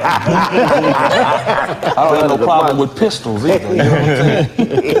nigga. I don't have no problem with pistols either. You know what I'm saying?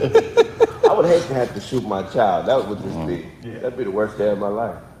 I would hate to have to shoot my child. That would just be, that'd be the worst day of my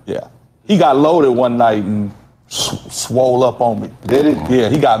life. Yeah. He got loaded one night and swole up on me. Did he? Yeah,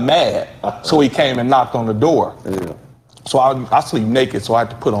 he got mad. So he came and knocked on the door. Yeah. So I sleep naked, so I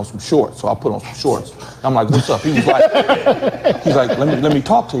had to put on some shorts. So I put on some shorts. I'm like, what's up? He's like, let me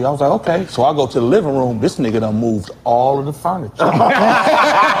talk to you. I was like, okay. So I go to the living room. This nigga done moved all of the furniture. You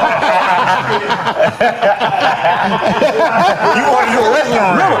wanted your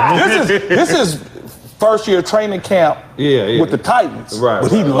restaurant. Remember, this is first year training camp with the Titans. Right.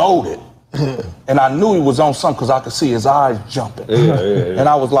 But he loaded. And I knew he was on something because I could see his eyes jumping. And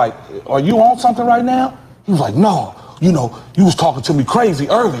I was like, are you on something right now? He was like, no. You was talking to me crazy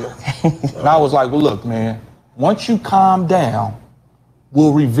earlier. And I was like, well, look, man, once you calm down,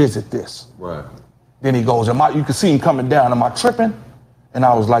 we'll revisit this. Right. Then he goes, you can see him coming down. Am I tripping? And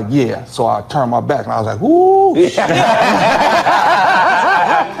I was like, yeah. So I turned my back and I was like, whoo.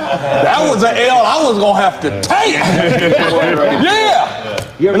 That was an L I was going to have to take.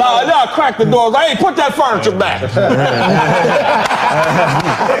 Yeah. And I cracked the doors. Hey, put that furniture back.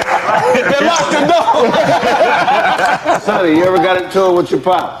 They locked the door. Sonny, you ever got into it with your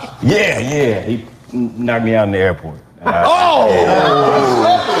pops? Yeah. He knocked me out in the airport. Yeah,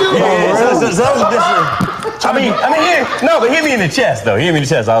 so that was different. But hit me in the chest though. He hit me in the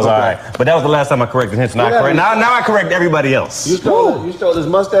chest. I was all right. But that was the last time I corrected him. So now I correct everybody else. You stole his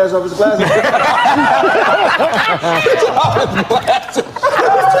mustache off his glasses?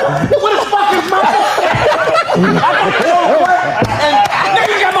 What the fuck is my and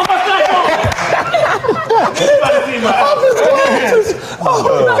nigga got my mustache on.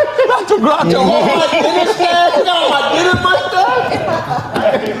 Dr. Groucho. You got my dinner mustache?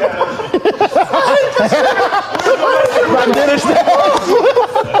 My dinner stash.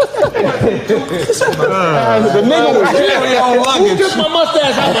 The nigga was carrying on luggage. Took my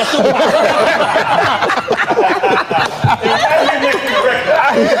mustache out my suit.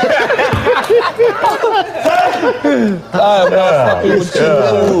 I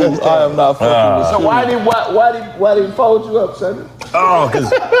am not fucking with you. So why did he fold you up, son? Oh, because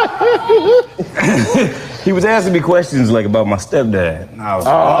he was asking me questions like about my stepdad. And I was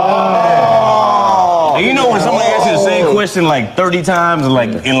and you know when somebody asks you the same question like 30 times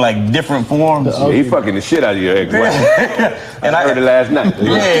in different forms? Yeah, he fucking the shit out of your ex-wife. And I heard it last night.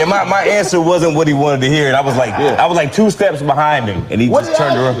 Yeah, my answer wasn't what he wanted to hear, and I was like 2 steps behind him, and he just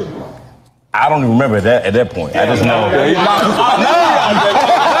turned around. I don't even remember that at that point. I just know.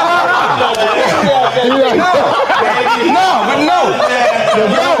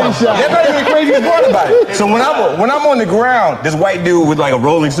 That's not even the craziest part about it. So when I'm on the ground, this white dude with like a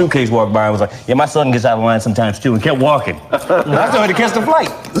rolling suitcase walked by and was like, yeah, my son gets out of line sometimes too, and kept walking. And I told him to catch the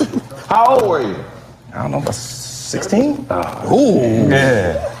flight. How old were you? I don't know, about 16? Ooh.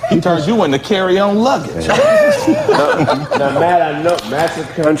 Yeah. He turned you into carry-on luggage. Now, Matt, I know Matt's a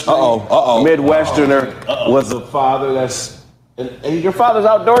country Midwesterner. Was a father that's. And your father's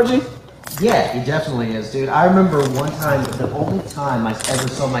outdoorsy? Yeah, he definitely is, dude. I remember one time, the only time I ever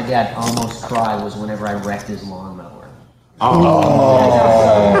saw my dad almost cry was whenever I wrecked his lawnmower.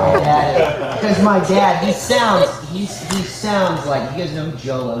 Because my dad, he sounds like, you guys know who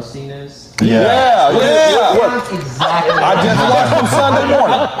Joel Osteen is? Yeah. He sounds exactly I just watched him Sunday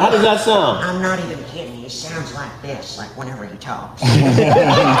morning. How does that sound? I'm not even kidding. He sounds like this, like whenever he talks. And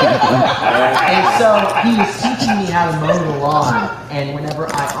so he was teaching me how to mow the lawn, and whenever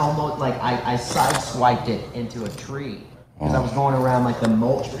I almost, like, I sideswiped it into a tree. Because I was going around like the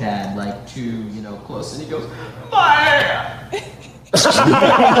mulch pad, like too, close, and he goes, my hair!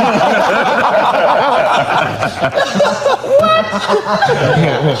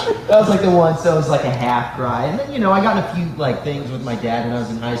 That was like the one, so it was like a half cry. And then, I got in a few like things with my dad when I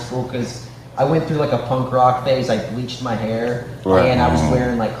was in high school, because I went through like a punk rock phase. I bleached my hair, and I was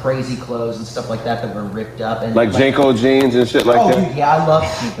wearing like crazy clothes and stuff like that were ripped up. And like Janko jeans and shit like that? Oh, dude, yeah, I love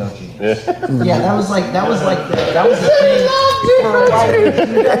Janko jeans. Yeah, that was the thing for a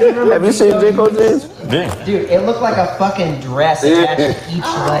while. Have you seen Janko jeans? Dude, it looked like a fucking dress attached to each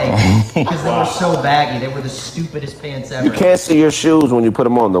leg because they were so baggy. They were the stupidest pants ever. You can't see your shoes when you put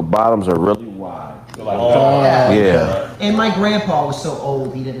them on. The bottoms are really wide. Yeah. And my grandpa was so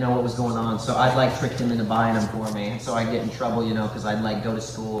old, he didn't know what was going on, so I'd like tricked him into buying them for me. So I'd get in trouble, because I'd like go to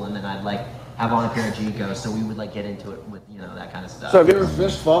school and then I'd like have on a pair of Jinkos, so we would like get into it with, that kind of stuff. So have you ever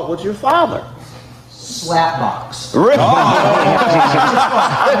fist fought with your father? Slapbox. Really? I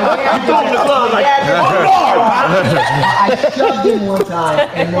shoved him one time,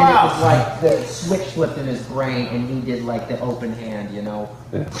 and then it was like the switch flipped in his brain, and he did like the open hand,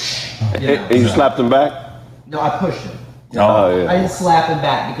 And you slapped him back? No, I pushed him. Oh, yeah. I didn't slap him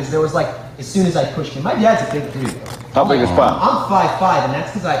back because there was like, as soon as I pushed him, my dad's a big dude. How big is Pop? I'm 5'5", and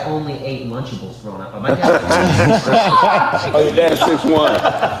that's because I only ate Lunchables growing up. But my dad. Oh, your dad's 6'1".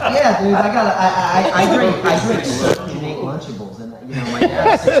 Yeah, dude, I drink Surge and ate Lunchables, and my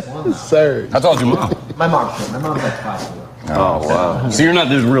dad's 6'1". Surge. I told your mom. My mom's good. My mom's like 5'4". Oh, wow. So you're not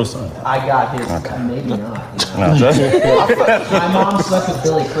his real son? I got his, maybe not. No, My mom slept with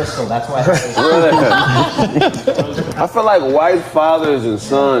Billy Crystal, that's why I feel like white fathers and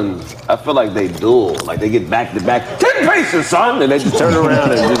sons, I feel like they duel. Like they get back to back, 10 paces, son! And they just turn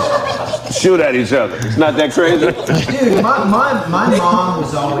around and just shoot at each other. It's not that crazy? Dude, my mom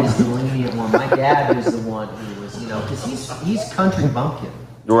was always the lenient one. My dad was the one who was, because he's country bumpkin.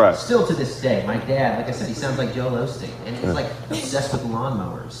 Right. Still to this day, my dad, like I said, he sounds like Joel Osteen, and he's like obsessed with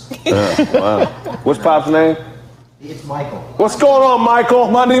lawnmowers. Wow. What's Pop's name? It's Michael. What's going on,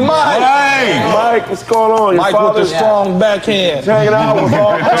 Michael? Money Mike. Hey, Mike, what's going on? Your Mike with the strong backhand. Hanging out with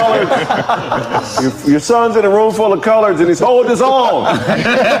all colors. your son's in a room full of colors, and he's holding his own.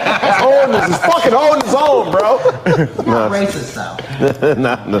 He's fucking holding his own, bro. Not racist, though.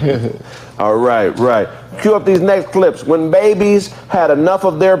 No. All right. Cue up these next clips. When babies had enough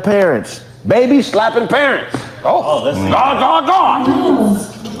of their parents. Babies slapping parents. Oh, that's God.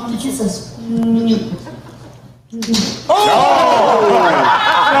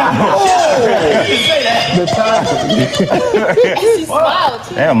 The time. She smiled.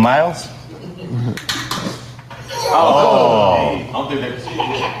 Damn, Miles. I don't think they can see it.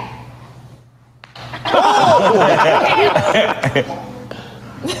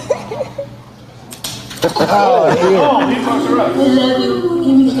 Oh, yeah. He fucked her up.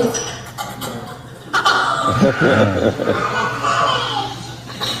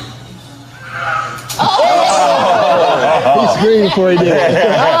 He screamed before he did it.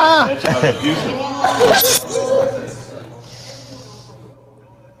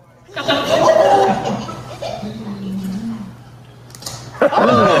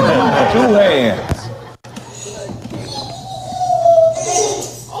 Two hands.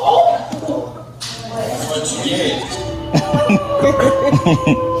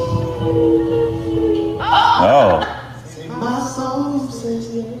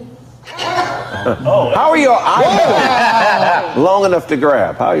 How are your eyebrows? Long enough to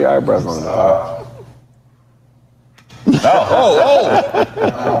grab. How are your eyebrows long enough?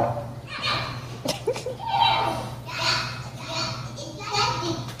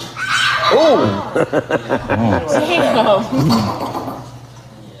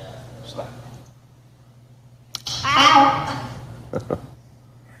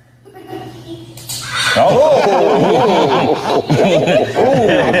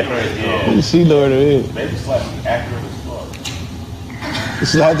 She lowered her head. Maybe slightly accurate as fuck.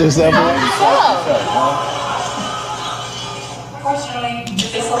 Slap yourself up. Unfortunately,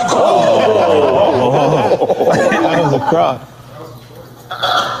 this is That was a cross.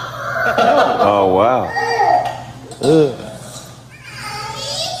 Oh, wow. Ugh.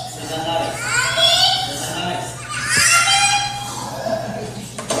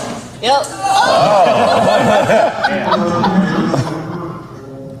 Yep.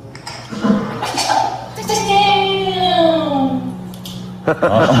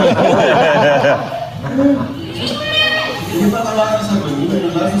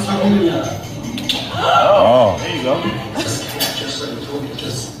 Oh, there you go.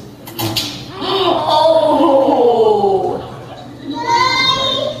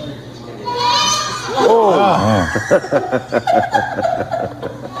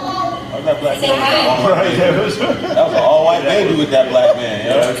 That was an all-white baby with that black man.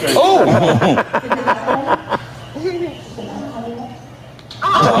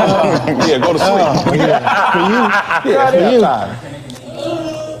 Yeah, go to sleep. Yeah. For you. Yeah, For you.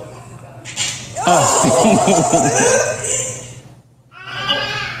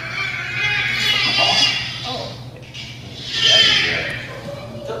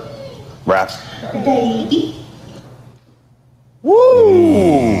 Rap. Baby.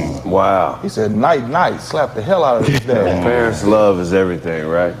 Woo! Wow. He said, night, night. Slap the hell out of this day. Parents' love is everything,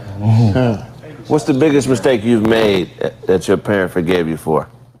 right? What's the biggest mistake you've made that your parent forgave you for?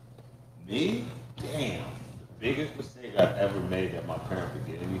 Me? Damn. The biggest mistake I've ever made that my parent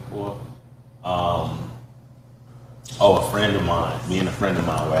forgave me for? A friend of mine. Me and a friend of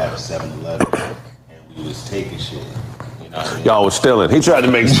mine were at a 7-Eleven and we was taking shit. You know what I mean? Y'all was stealing. He tried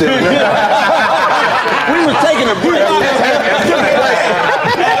to make stealing. We were taking a break.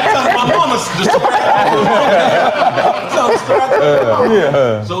 My mama's just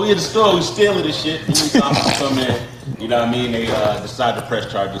So we at the store, we stealing this shit. Police officers come in, you know what I mean? They decide to press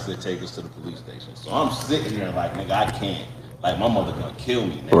charges. They take us to the police station. So I'm sitting there like, nigga, I can't. Like, my mother gonna kill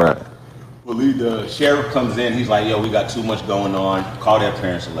me, nigga. Right. The sheriff comes in. He's like, yo, we got too much going on. Call their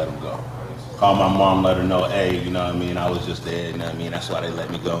parents and let them go. Call my mom, let her know, hey, you know what I mean? I was just there, you know what I mean? That's why they let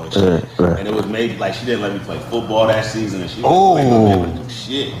me go and shit. Right. And it was maybe like she didn't let me play football that season and she wasn't gonna be able to do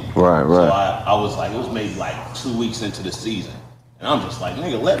shit. Right, right. So I was like, it was maybe like 2 weeks into the season. And I'm just like,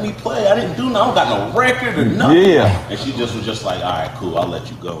 nigga, let me play. I didn't do nothing. I don't got no record or nothing. Yeah. And she just was just like, all right, cool, I'll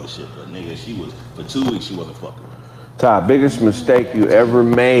let you go and shit. But nigga, she was, for 2 weeks, she wasn't fucking with me. Ty, biggest mistake you ever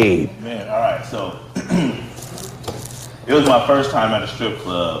made? Man, all right, so it was my first time at a strip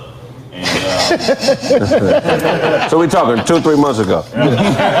club. And, So we talking 2-3 months ago. So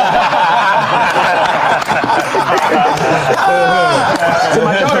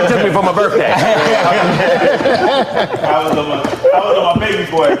my daughter took me for my birthday. I was on my baby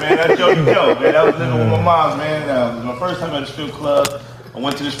boy, man. That's Jody Joe, man. That was living with my mom, man. It was my first time at a strip club. I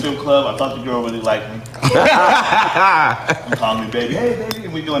went to the strip club. I thought the girl really liked me. She called me baby. Hey, baby.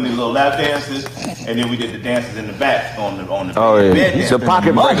 And we doing these little lap dances. And then we did the dances in the back on the bed. It's a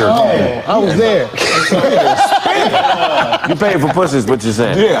pocket breaker. Oh, I was there. You paying for pussies, what you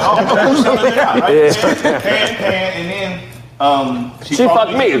saying? Yeah. And then she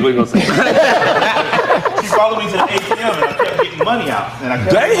fucked me, is what you gonna say. She followed me to the ATM and I kept getting money out. And I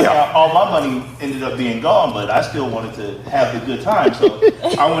kept getting money out. All my money ended up being gone, but I still wanted to have the good time. So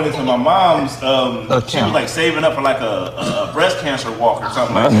I went into my mom's, she was like saving up for like a breast cancer walk or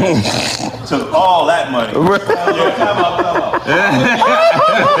something like that. Took all that money. Time out.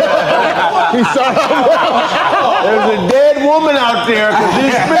 There's a dead woman out there because she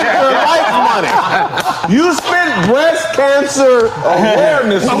spent her life money. You spent breast cancer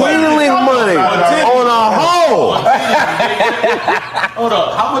awareness healing money on a hoe. Hold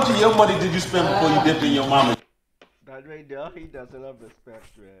up. How much of your money did you spend before you dipped in your mama? That right there, he doesn't have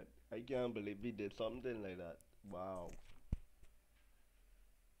respect, Red. I can't believe he did something like that. Wow.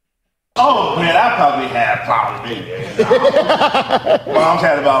 Oh man, I probably had Mom's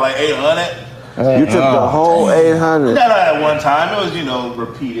had about like 800. You took the whole 800. Not at one time. It was,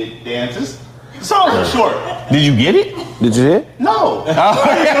 repeated dances. It's all short. Did you get it? Did you hit? No. It was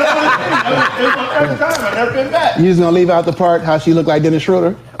my first time. I've never been back. You just gonna leave out the part how she looked like Dennis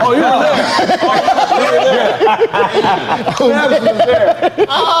Schroeder? Oh, you were there.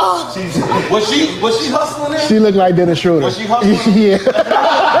 Was she hustling it? She looked like Dennis Schroeder. Was she hustling? Yeah.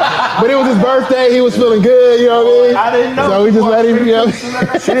 But it was his birthday. He was feeling good. You know what I mean? I didn't know. So we just let him. You know?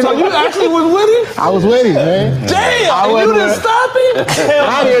 So you actually was with him? I was with him, man. Damn! You didn't stop him?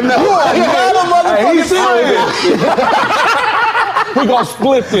 I didn't know. He's serious. We're gonna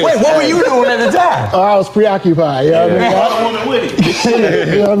split this. Wait, what were you doing at the time? Oh, I was preoccupied. You know what I mean?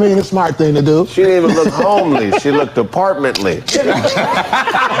 You know what I mean? The smart thing to do. She didn't even look homely. She looked apartmently. She loved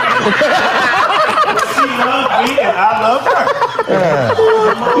me and I loved her.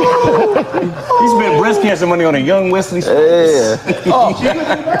 He spent breast cancer money on a young Wesley Snipes. Yeah. Oh.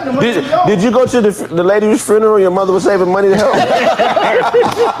 Did you go to the lady's funeral? Your mother was saving money to help.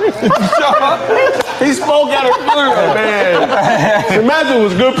 He spoke at her funeral, man. Imagine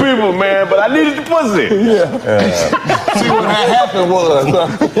was good people, man, but I needed the pussy. Yeah. See what happened was.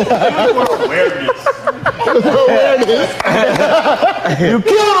 You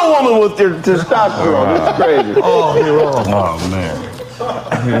killed a woman with your testosterone. That's crazy. Oh, you're wrong. Oh man.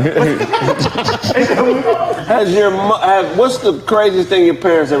 What's the craziest thing your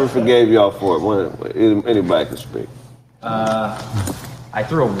parents ever forgave y'all for? Anybody can speak. I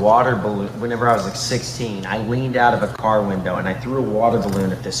threw a water balloon whenever I was like 16. I leaned out of a car window and I threw a water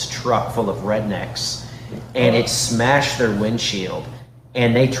balloon at this truck full of rednecks, and it smashed their windshield.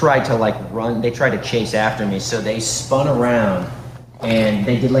 And they tried to they tried to chase after me, so they spun around and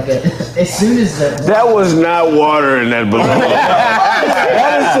they did as soon as that was not water in that balloon.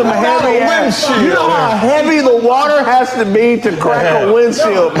 That is some heavy windshield. You know how heavy the water has to be to crack a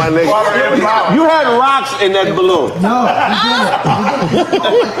windshield, my nigga. You had rocks in that balloon. No,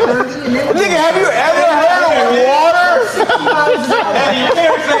 nigga, have you ever heard of water? Your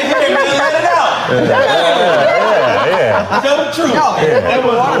parents say, hey, man, let it out. Tell the truth. No, that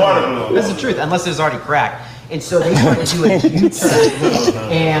was a water balloon. That's the truth, unless it was already cracked. And so they tried to do a U-turn,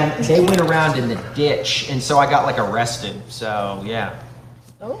 and they went around in the ditch, and so I got arrested. So yeah.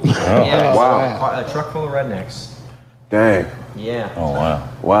 Yeah. Wow. A truck full of rednecks. Dang. Yeah. Oh wow.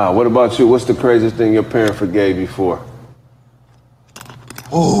 Wow. What about you? What's the craziest thing your parent forgave you for?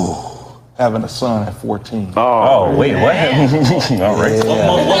 Ooh, having a son at 14. Oh wait, what? All right.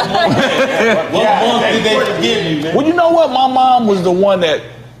 What did they forgive you, man? Well, you know what? My mom was the one that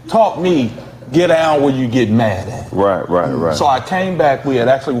taught me get down where you get mad at. Right. So I came back. We had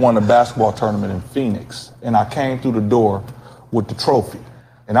actually won a basketball tournament in Phoenix, and I came through the door with the trophy.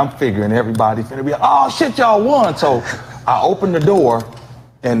 And I'm figuring everybody's gonna be like, oh shit, y'all won. So I opened the door,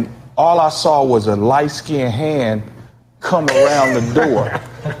 and all I saw was a light-skinned hand come around the door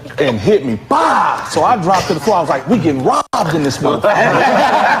and hit me. Bah! So I dropped to the floor. I was like, we getting robbed in this motherfucker.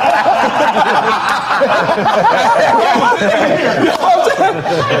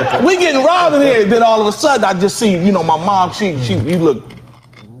 We getting robbed in here. Then all of a sudden, I just see, my mom, you look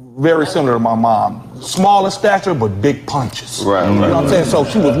very similar to my mom. Small in stature, but big punches. Right. You know what I'm saying? So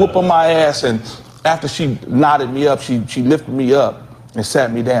she was whooping my ass, and after she knotted me up, she lifted me up and sat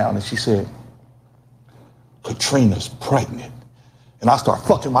me down, and she said, Katrina's pregnant. And I start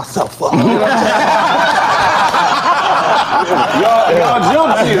fucking myself up. Y'all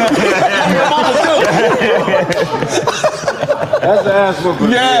jumped you. That's the ass whooping.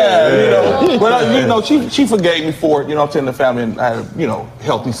 Yeah, But she forgave me for it. You know what I'm saying? The family, and I had a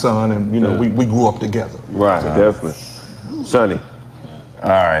healthy son, and we grew up together. Right, definitely. Sonny. All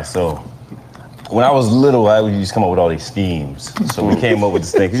right, so when I was little, I would just come up with all these schemes. So we came up with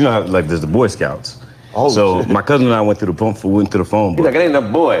this thing, because there's the Boy Scouts. Oh, so shit. my cousin and I went to the phone book. He's like, it ain't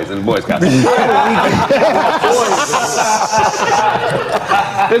enough boys in the Boy Scouts.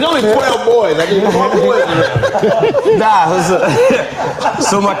 There's only 12 boys. I need more boys.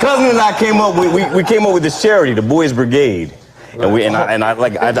 So my cousin and I came up with this charity, the Boys Brigade. And I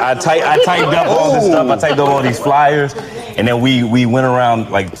typed up all this stuff. I typed up all these flyers, and then we went around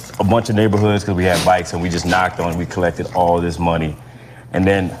a bunch of neighborhoods because we had bikes, and we just knocked on. We collected all this money, and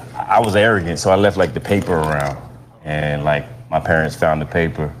then I was arrogant, so I left the paper around, and my parents found the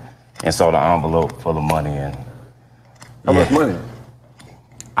paper and saw the envelope for the money. And how much money?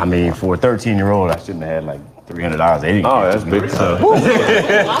 I mean, for a 13-year-old, I shouldn't have had $300. They didn't that's big. So.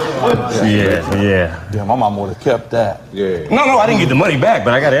 Yeah. My mom would have kept that. Yeah. No, I didn't get the money back,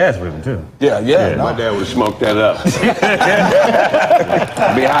 but I got to ask with him too. Yeah. My dad would smoke that up.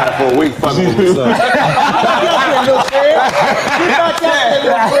 Be high for a week, fucking with my son.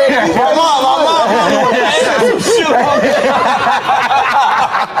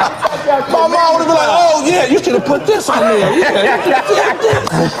 My mom would have been like, oh yeah, you should have put this on there.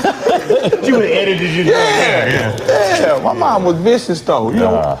 You would have edited it. Yeah. My mom was vicious though.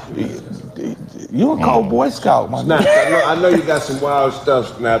 You a cold Boy Scout, my Snaps, I know you got some wild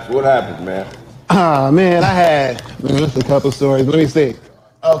stuff, Snaps. What happened, man? Man, I had just a couple stories. Let me see.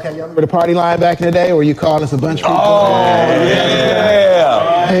 Okay, y'all remember the party line back in the day where you called us a bunch of people?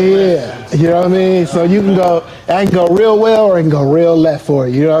 Yeah. You know what I mean? So you can go, I can go real well or I can go real left for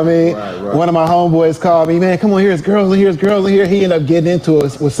you. You know what I mean? Right. One of my homeboys called me, man, come on, here's girls in here, He ended up getting into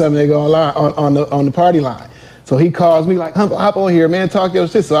it with something that go on the party line. So he calls me hop on here, man, talk your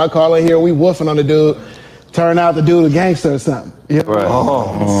shit. So I call in here, we woofing on the dude. turn out the dude a gangster or something. You know? Right.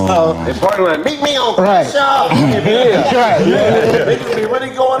 So, They party like, meet me on right. shop. That's right. Niggas be really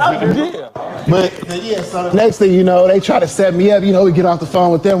going up there. But so the next thing you know, they try to set me up. You know, we get off the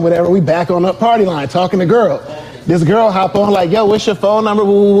phone with them, whatever. We back on the party line talking to girl. This girl hop on like, yo, what's your phone number?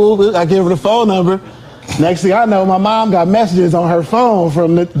 Woo, woo, woo. I give her the phone number. Next thing I know, my mom got messages on her phone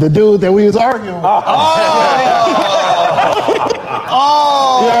from the dude that we was arguing with.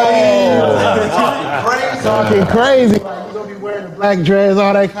 Talking crazy. Like, you gonna be wearing the black dress,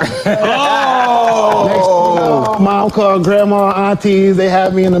 all that kind of stuff. Next thing you know, mom called grandma, aunties. They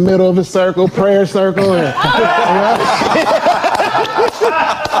had me in the middle of a circle, prayer circle. And,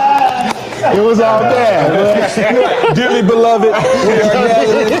 it was all bad. Dearly beloved, we are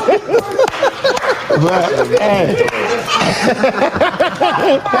gathered. But hey,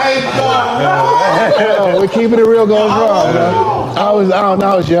 we're keeping it real going wrong, bro. I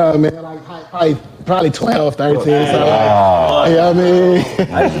was young, man. Like probably 12, 13. So, you know what I mean?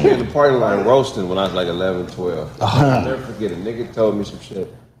 I used to be in the party line roasting when I was like 11, 12. I'll never forget it. Nigga told me some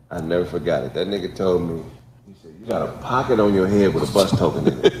shit. I never forgot it. That nigga told me, he said, you got a pocket on your head with a bus token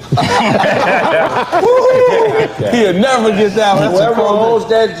in it. He'll never get that one. Whoever owns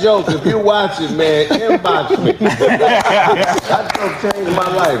that joke, if you watch it, man, inbox me. That joke changed my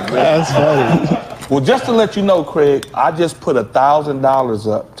life, man. That's funny. Well, just to let you know, Craig, I just put $1,000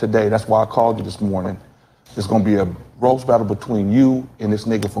 up today. That's why I called you this morning. There's gonna be a roast battle between you and this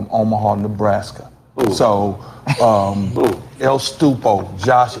nigga from Omaha, Nebraska. Ooh. So, El Stupo,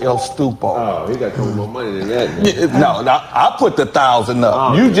 Josh El Stupo. Oh, he got more money than that. Man. No, I put the 1,000 up.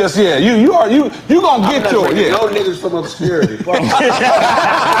 Oh, you just, you gonna get yours. Yeah. No niggas from obscurity.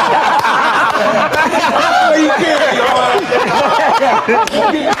 You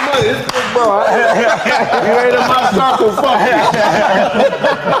ain't in my circle, fuck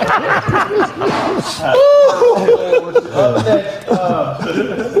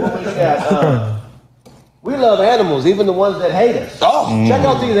we love animals, even the ones that hate us. Oh. Check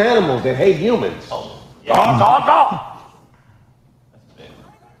out these animals that hate humans. Oh.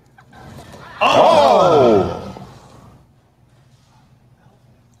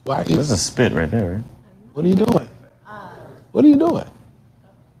 Why That's a spit right there, right? What are you doing? What are you doing?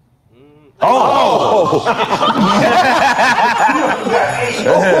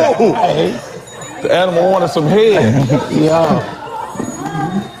 The animal wanted some head. Yeah.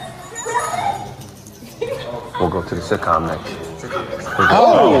 We'll go to the sitcom next.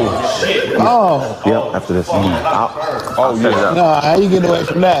 Oh. Yep, after this. Oh, yeah. No, how you get away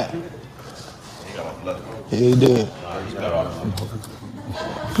from that? Yeah, he did.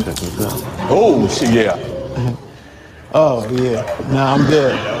 Oh, shit, yeah. Oh, yeah. No, I'm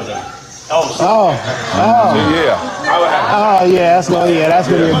good. Yeah. Oh, yeah, that's gonna be a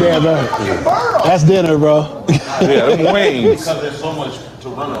damn bro. That's dinner, bro. Yeah, them wings. Because there's so much to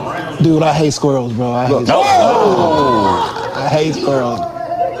run around. Dude, I hate squirrels, bro. I hate squirrels.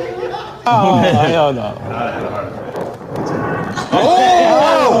 Oh, hell no.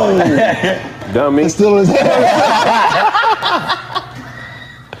 Oh! Dummy. It's still in his head.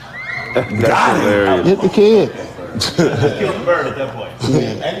 That's hilarious. Hit the kid. Kill the bird at that point.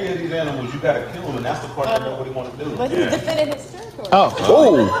 Any of these animals, you gotta kill them, and that's the part that nobody want to do. But he's defending his territory. Oh.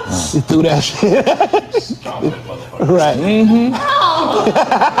 He threw that shit. Right. Mm-hmm.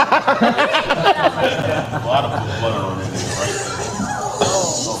 A lot of butter on that nigga, right?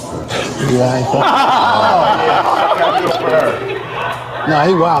 Yeah, I ain't No,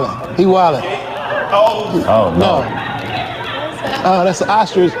 he wildin'. He wildin'. Oh, no. Oh, that's an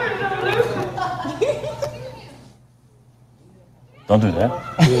ostrich. Don't do that.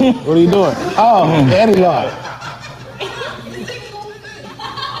 What are you doing? Oh, Eddie Law.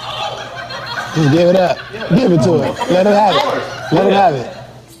 Just give it up. Give it to him. Let him have it. Let him have it.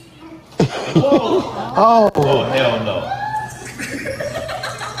 Oh. Oh, hell no.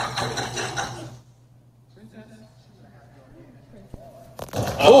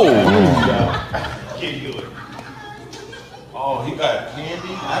 Oh. Can't do it. Oh, he got candy.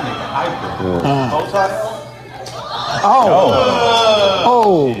 That nigga hyper.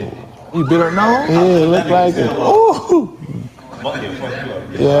 Oh. You bit her nose? Yeah, it looked like it. Ooh.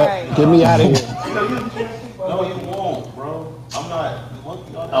 Yeah, get me out of here. No, you won't, bro. I'm not.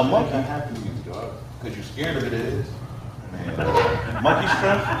 A monkey have to use drugs because you're scared of it. It is. Man. Monkey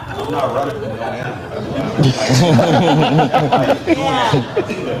strength. I'm not running from no animal.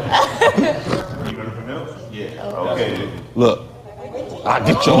 You ready for milk? Yeah. Okay. Look. I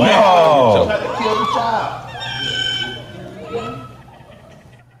get your ass. Kill the child.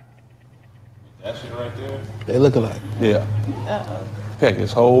 That shit right there. They look alike. Yeah. Peck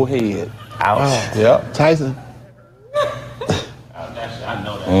his whole head. Ouch. Yep. Tyson. I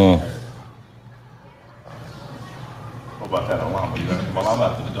know that. What about that llama? You got my llama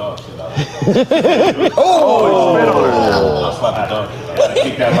after the dog shit out. Oh! I'll slap the dog. I gotta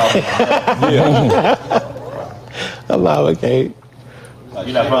kick that llama. A lava cake. You're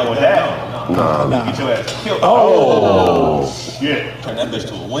not playing with that? No. Get your ass killed. Oh! Yeah. Turn that bitch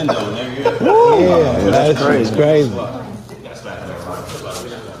to a window, nigga. Yeah, that's crazy.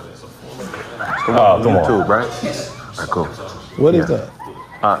 Come on, YouTube, right? All right, cool. What is that?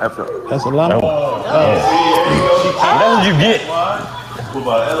 That's a llama. That's what you get. What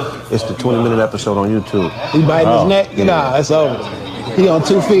about elephant? It's the 20-minute episode on YouTube. He biting his neck? Nah, it's over. He on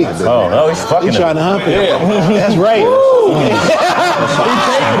 2 feet. Oh, no, he's fucking He trying to hump it. Yeah. That's right.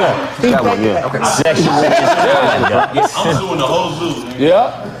 That one, yeah. Okay. I'm doing the whole zoo, nigga.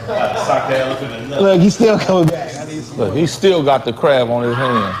 Yeah. Sock that elephant in the nut. Look, he's still coming back. Look, he still got the crab on his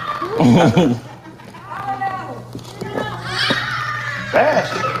hand.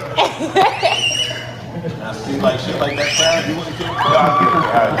 Fast. I see like shit like that crowd. You wouldn't kill a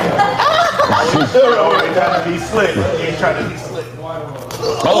crowd. He trying to be slick. He ain't trying to be slick.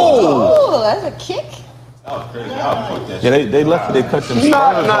 Oh, that's a kick. That was crazy. I'll fuck that Yeah, shit. they left they cut them Not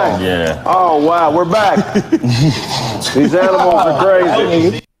stars nice. off. Yeah. Oh, wow, we're back. These animals are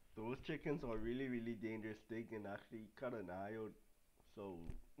crazy. Those chickens are really, really dangerous. They can actually cut an eye out. So,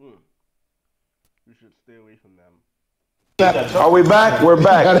 you should stay away from them. Are we back? We're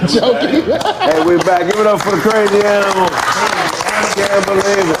back. Hey, we're back. Give it up for the crazy animals. Can't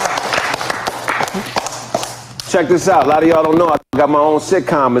believe it. Check this out. A lot of y'all don't know I got my own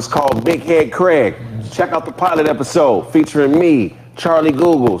sitcom. It's called Big Head Craig. Check out the pilot episode featuring me, Charlie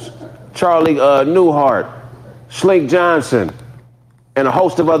Googles, Charlie Newhart, Slink Johnson, and a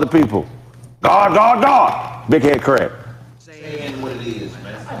host of other people. God. Big Head Craig. Saying what it is,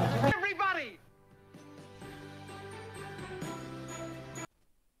 man.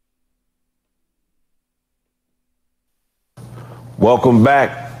 Welcome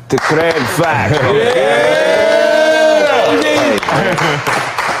back to Craig Facts.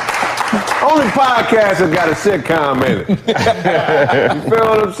 Only podcast that got a sitcom in it. You feel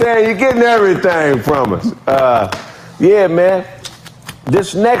what I'm saying? You're getting everything from us. Yeah, man.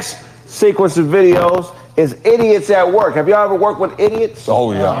 This next sequence of videos is idiots at work. Have y'all ever worked with idiots?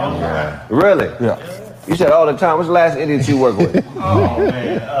 Oh, yeah. Really? Yeah. You said all the time. What's the last idiot you worked with? Oh,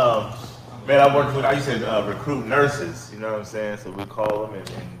 man. Man, I used to recruit nurses, you know what I'm saying? So we call them and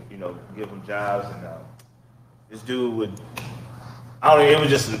you know, give them jobs. And this dude would, it was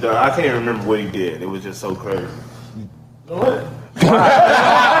just, I can't even remember what he did. It was just so crazy. What? Because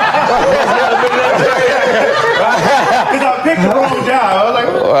I picked the wrong job. I was like,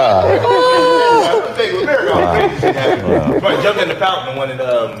 I jumped in the fountain and wanted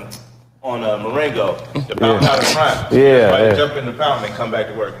on Marengo, the fountain out in front. Yeah. Jump in the fountain and come back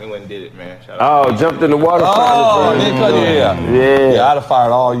to work. And he went and did it, man. Jumped in the water. Yeah, I'd have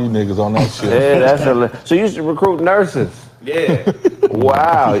fired all you niggas on that shit. Yeah, that's hilarious. So you used to recruit nurses? Yeah.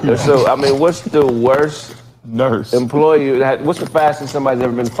 Wow. So, I mean, what's the worst nurse employee? What's the fastest somebody's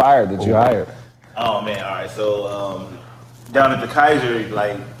ever been fired that you hired? Oh, man. All right. So, down at the Kaiser,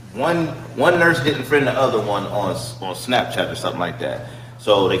 like, one nurse didn't friend the other one on Snapchat or something like that.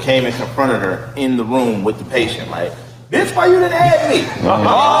 So they came and confronted her in the room with the patient, like, bitch, why you didn't add me?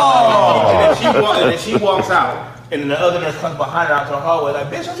 And then she walks out. And then the other nurse comes behind her out to the hallway, like,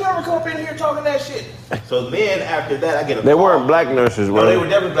 bitch, don't you ever come up in here talking that shit? So then after that, I get a call. They weren't black nurses, were No, they? they were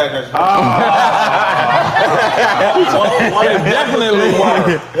definitely black nurses. Definitely were.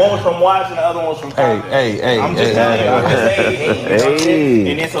 One was from Watts and the other one was from Providence. Hey. I'm just telling you. I'm just saying.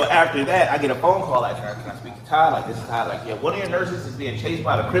 And then so after that, I get a phone call like, can I speak to Todd? Like, this is Todd. Like, yeah, one of your nurses is being chased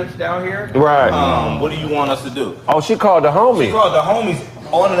by the Crips down here. Right. What do you want us to do? Oh, she called the homie. She called the homies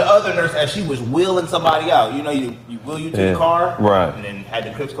on the other nurse as she was wheeling somebody out. You know, you wheel you to the car. Right. And then had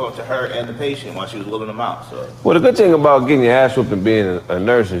the Crips go to her and the patient while she was wheeling them out. So. Well, the good thing about getting your ass whooped and being a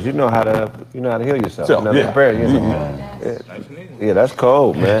nurse is you know how to heal yourself. You know how to prepare yourself. Yeah, that's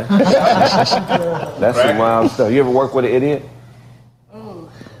cold, man. That's some wild stuff. You ever work with an idiot? Well,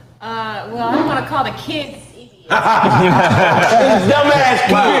 I don't want to call the kids idiots. Dumbass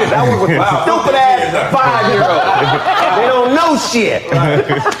kids. I work with stupid ass 5-year-olds. They don't know shit.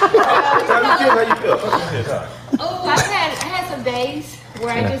 I had some days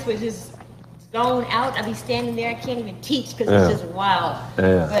where I just was just zoned out. I'd be standing there, I can't even teach because it's just wild.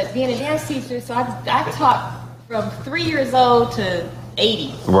 Yeah. But being a dance teacher, so I taught from 3 years old to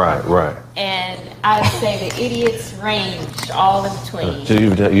 80. Right. And I'd say the idiots range all in between. So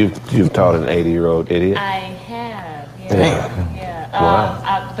you've taught an 80-year-old idiot? I have, yeah.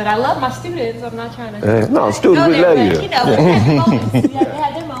 But I love my students. I'm not trying to. No, students, we love you. You know, we had their moments. They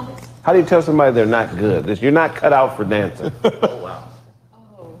had their moments. How do you tell somebody they're not good? That you're not cut out for dancing? Oh wow.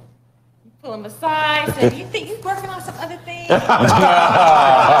 Oh, you pull them aside. Say, you think you're working on some other things? Something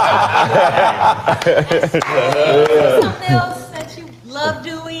else that you love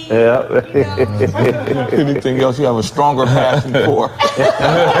doing. Yeah. Anything else you have a stronger passion for?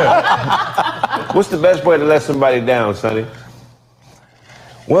 What's the best way to let somebody down, Sonny?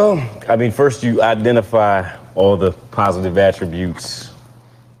 Well, I mean, first you identify all the positive attributes.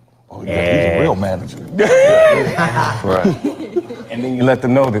 Oh, yeah, he's a real manager. Right. And then you let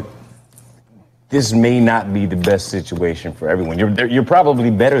them know that this may not be the best situation for everyone. You're probably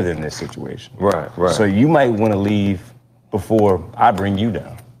better than this situation. Right. So you might want to leave before I bring you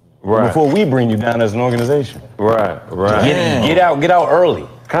down. Right. Before we bring you down as an organization. Right. Get out early.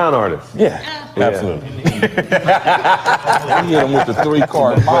 Con artist. Yeah. Absolutely. Hit him with the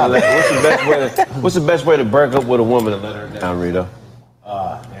 3-card model. What's the best way to break up with a woman and let her down, Rito?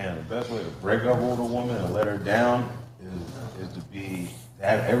 Man, the best way to break up with a woman and let her down is to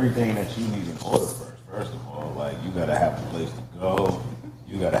have everything that you need in order first. First of all, like you gotta have a place to go.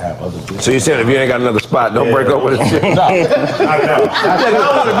 You gotta have other people. So you said if you ain't got another spot, don't break up with a chick? No. I don't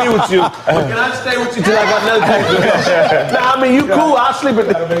want to be with you, but can I stay with you till I got another place? Nah, I mean, you cool. I'll sleep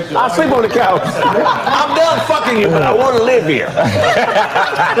on the couch. I'm done fucking you, but I want to live here. I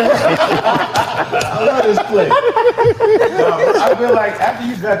love this place. I feel like after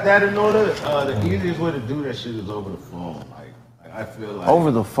you got that in order, the easiest way to do that shit is over the phone. I feel like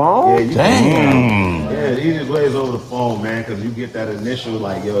over the phone. Yeah, the easiest way is over the phone, man, because you get that initial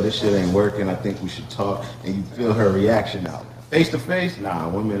like, yo, this shit ain't working. I think we should talk, and you feel her reaction out. Face to face, nah,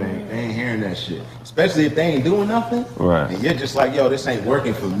 women they ain't hearing that shit. Especially if they ain't doing nothing. Right. And you're just like, yo, this ain't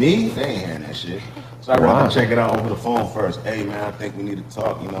working for me. They ain't hearing that shit. So I'd rather check it out over the phone first. Hey, man, I think we need to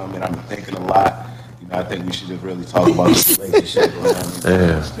talk. You know what I mean? I've been thinking a lot. I think we should just really talk about this relationship. You know what I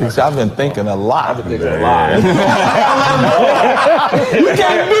mean? I've been thinking a lot. You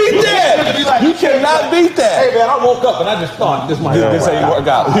can't beat that. You cannot beat that. Hey man, I woke up and I just thought this might this ain't work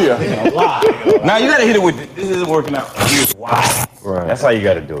out. Yeah. A lot. Now you gotta hit it with this isn't working out. Here's why. Right. That's how you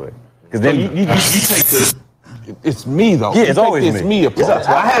gotta do it. Because then you take the. It's me though. Yeah, it's always me. Approach.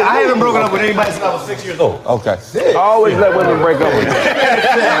 I haven't broken up with anybody since I was 6 years old. Okay. I always let women break up with me.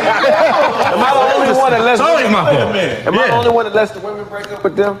 Am I the only one that lets? It's always my fault. Am I the only one that lets the women break up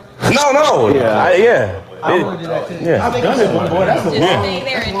with them? No. Yeah. I would do that too. Yeah. I've done it before. That's a Just stay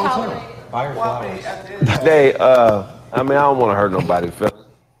there and tolerate. They, I mean, I don't want to hurt nobody, fellas.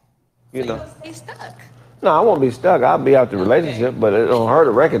 You know. Stay stuck. No, I won't be stuck. I'll be out the relationship, but it don't hurt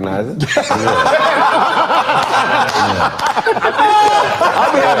to recognize it. I'll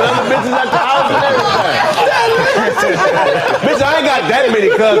be having other bitches at the house and everything. Bitch, I ain't got that many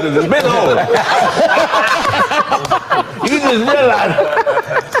cousins. It's been on. You just realize.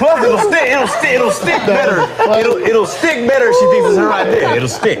 Plus, it'll stick better. It'll stick better if she thinks it's her idea. It'll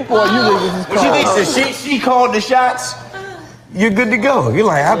stick. Boy, When she thinks that she called the shots, you're good to go. You're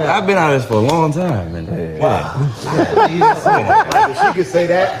like, I've been out of this for a long time. And, wow. Like, if she could say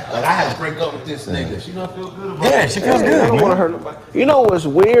that, like I had to break up with this nigga. She don't feel good about it. Yeah, she feels good. I don't want to hurt nobody. You know what's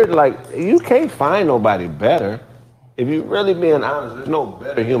weird? Like, you can't find nobody better. If you're really being honest, there's no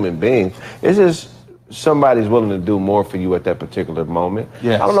better human being. It's just somebody's willing to do more for you at that particular moment.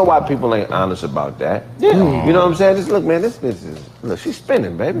 Yes. I don't know why people ain't honest about that. Yeah. You know what I'm saying? Just look, man, this bitch is, look, she's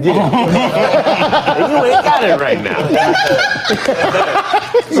spinning, baby. Yeah. And you ain't got it right now.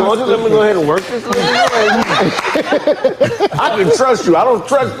 So why don't you let me go ahead and work this little I can trust you. I don't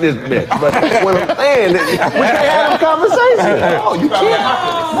trust this bitch. But what I'm saying is, we can't have a conversation. Oh, you can't.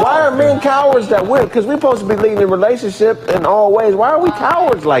 Why are men cowards that will? Because we're supposed to be leading a relationship in all ways. Why are we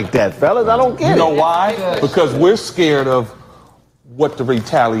cowards like that, fellas? I don't get it. You know why? Because we're scared of what the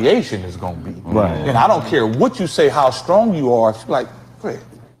retaliation is going to be. Right. And I don't care what you say, how strong you are. She's like, Fred,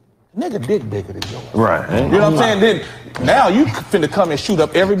 nigga dick bigger than yours. Right. You know what I'm saying? Then now you finna come and shoot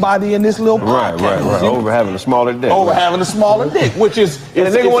up everybody in this little podcast. Right. Over having a smaller dick. Over having a smaller dick, which is... And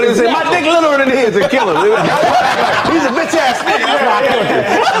the nigga wanted to say, my dick littler than his and kill him. He's a bitch ass nigga. That's why I killed him.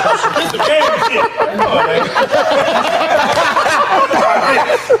 It's the game shit.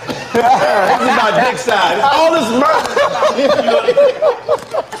 This is my dick size. All this murder.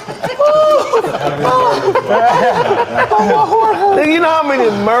 You know how many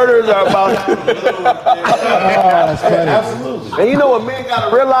murders are about? Absolutely. And you know what men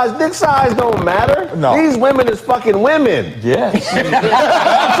gotta realize? Dick size don't matter. No. These women is fucking women. Yes. Absolutely.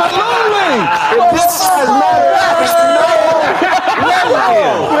 If dick size matters, no.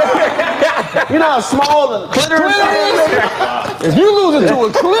 You know how small the clitoris is? If you lose it to a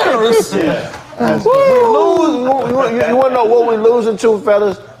clitoris, you want to know what we're losing to,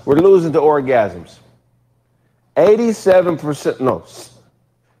 fellas? We're losing to orgasms.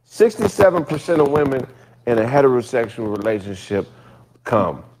 67% of women in a heterosexual relationship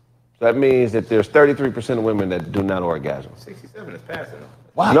come. That means that there's 33% of women that do not orgasm. 67 is passing.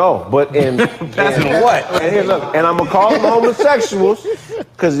 Wow. No, but in Passing what? And here, look, and I'm gonna call them homosexuals,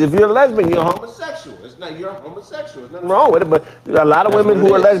 because if you're a lesbian, you're homosexual. It's not you're a homosexual. There's nothing wrong with it, but a lot of women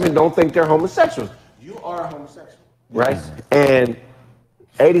who are lesbian don't think they're homosexuals. You are homosexual, right? And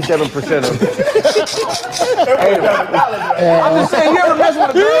 87% of I'm just saying, you ever mess with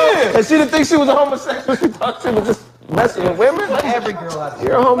a girl and she didn't think she was a homosexual? She thought she was just messing with women? Every girl out there.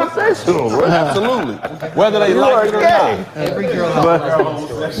 You're a homosexual, bro. Absolutely. Whether they like it or not. Every girl out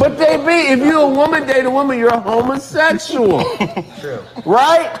there. But they be, if you're a woman, date a woman, you're a homosexual. True.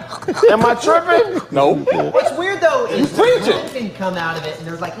 Right? Am I tripping? No. What's weird though is preaching. women come out of it and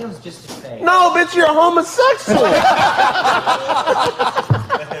they're like, it was just a phase. No, bitch, you're a homosexual.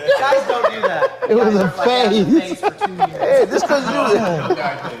 Guys don't do that. It was a phase for 2 years. Hey, just because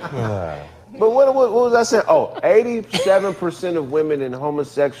But what was I saying? Oh, 87% of women in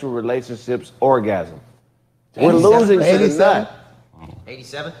homosexual relationships orgasm. We're losing to the nut.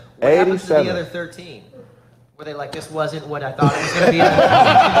 87? What happens to the 87. other 13? Were they like, this wasn't what I thought it was going to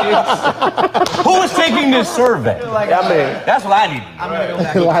be? Who is taking this survey? Like, That's what I need. I'm going to go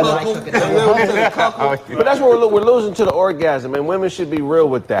back and But that's what we're losing to the orgasm, and women should be real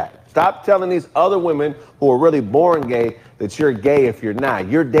with that. Stop telling these other women who are really born gay that you're gay if you're not.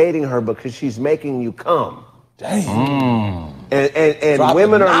 You're dating her because she's making you come. Damn. And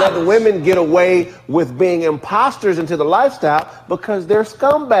women are letting women get away with being imposters into the lifestyle because they're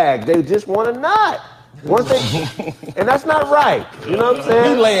scumbags. They just want to nut. And that's not right. You know what I'm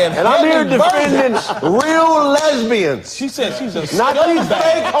saying? And I'm here defending real lesbians. She said she's a not these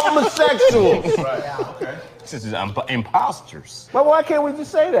fake homosexuals. Right. Okay. This is imposters. But why can't we just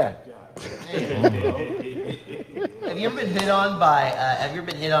say that? Have you ever been hit on by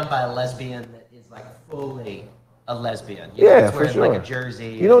a lesbian that is like fully a lesbian? You know, Yeah, it's for wearing sure. like a jersey.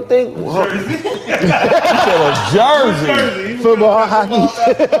 You don't think? Jersey. Football, hockey.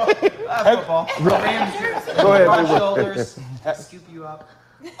 Football. Go ahead, Broad people. shoulders, scoop you up.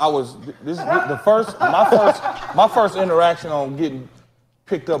 I was my first interaction on getting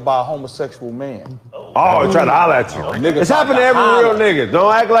picked up by a homosexual man. Oh, trying to holler at you. It's happened to every real nigga.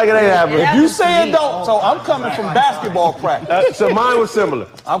 Don't act like it ain't happening. If you say it don't, so I'm coming from basketball practice. So mine was similar.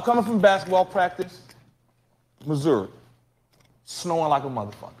 I'm coming from basketball practice, Missouri, snowing like a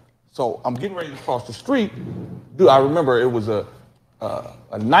motherfucker. So I'm getting ready to cross the street. Dude, I remember it was a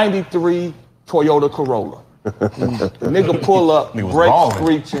 93 Toyota Corolla. The nigga pull up, brakes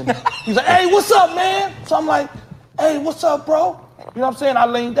screeching. He's like, hey, what's up, man? So I'm like, hey, what's up, bro? You know what I'm saying? I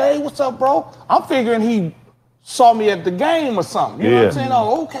leaned, hey, what's up, bro? I'm figuring he saw me at the game or something. You know what I'm saying?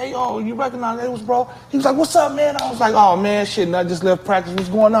 Oh, okay, oh, you recognize that was bro? He was like, what's up, man? I was like, oh, man, shit, I just left practice. What's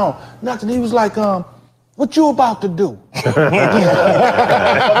going on? Nothing. He was like, what you about to do?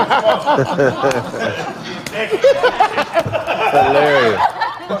 Hilarious.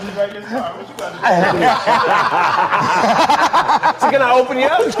 So can I open you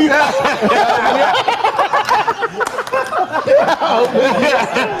up?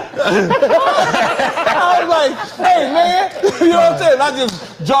 I was like, hey, man. You know what I'm saying? I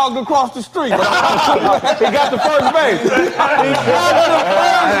just jogged across the street. He got the first base. He got the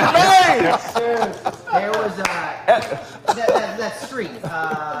first base. There was that street,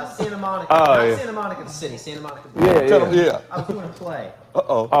 Santa Monica. Oh, Not yeah. Santa Monica, the city, Santa Monica. Yeah. I was doing a play.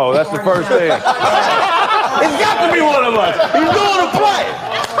 Uh-oh. Oh, that's the first thing. It's got to be one of us. He's doing a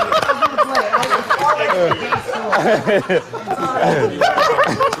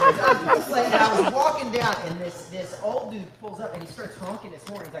And I was walking down, and this old dude pulls up, and he starts honking his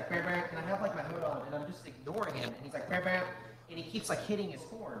horn. He's like, bam, bam, and I have like my hood on, and I'm just ignoring him. And he's like, bam, bam, and he keeps like hitting his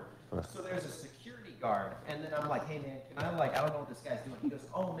horn. So there's a security guard, and then I'm like, hey man, can I I don't know what this guy's doing. He goes,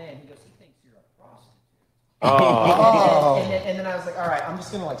 oh man, he thinks you're a prostitute. Oh. And then I was like, all right, I'm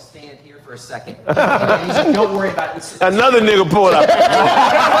just gonna stand here for a second. And he's like, don't worry about it. Another nigga pulled up.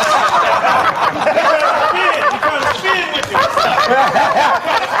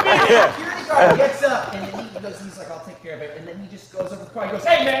 Security guard gets up and then he's like, I'll take care of it. And then he just goes over the car. He goes,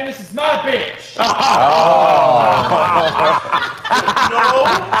 hey man, this is my bitch.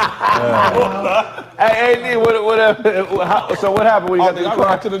 Hey, AD, so what happened when you got to the I car?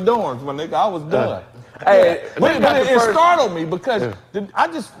 got to the dorms, my nigga. I was done. Hey, but it startled me because I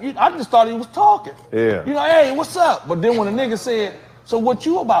just thought he was talking. Yeah. You know, hey, what's up? But then when the nigga said, So what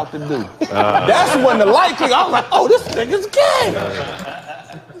you about to do? That's when the light clicked. I was like, oh, this nigga's gay.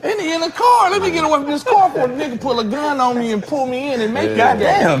 And he in the car. Let me get away from this car before the nigga pull a gun on me and pull me in and make that.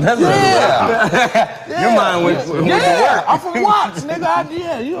 Goddamn, that's your mind went to work. I'm from Watts,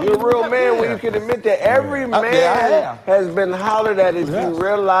 nigga. You're a real man when you can admit that every man has been hollered at if you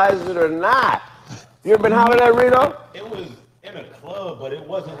realize it or not. You ever been hollered at, Rito? It was in a club, but it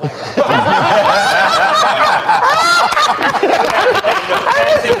wasn't like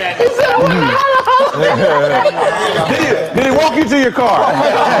Did he walk you to your car?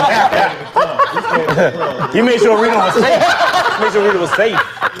 You made sure Rito was safe. Made sure Rito was safe.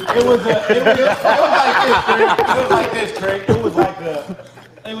 It was like this, Craig.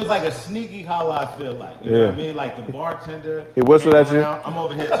 It was like a sneaky holla, I feel like. You know what I mean? Like the bartender. He whistled at you? I'm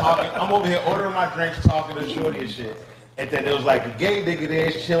over here talking. I'm over here ordering my drinks, talking to Shorty and shit. And then there was like a gay nigga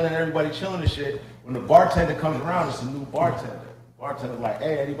there chilling, everybody chilling and shit. When the bartender comes around, it's a new bartender. Bartender's like,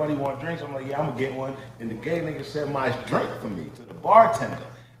 hey, anybody want drinks? I'm like, yeah, I'm gonna get one. And the gay nigga said my drink for me to the bartender.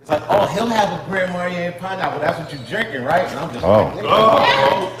 It's like, oh, he'll have a Grand Marnier and pineapple. That's what you're drinking, right? And I'm just like, what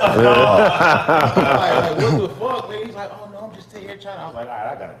the fuck, nigga? He's like, oh no, I'm just here trying. I was like, all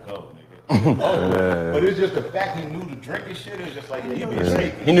right, I gotta go, nigga. But it's just the fact he knew the drinking shit. It was just like, yeah, you been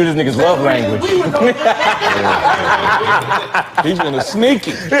sneaky. He knew this nigga's love language. He's gonna sneak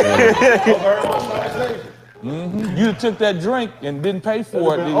it. You took that drink and didn't pay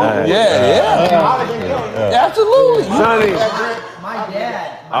for it. Absolutely. Sonny. My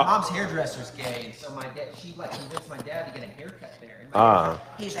dad, my mom's hairdresser's gay, and so my dad, she like convinced my dad to get a haircut there. And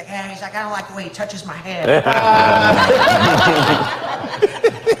He's like, I don't like the way he touches my head.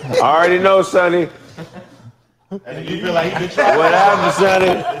 I already know, Sonny. And you feel like he been trying. What happened,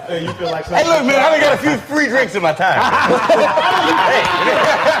 Sonny? You feel like Hey, look, man, I done got a few free drinks in my time.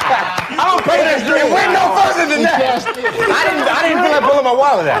 I don't pay this drink. It went no further than that. I didn't feel like pulling my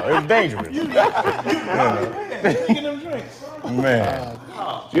wallet out. It was dangerous. Taking them drinks. Man.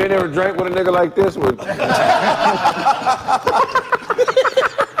 You ain't ever drank with a nigga like this one? That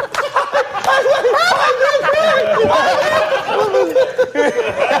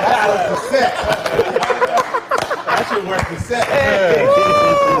should work the set.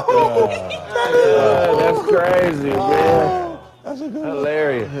 That's crazy, man. That's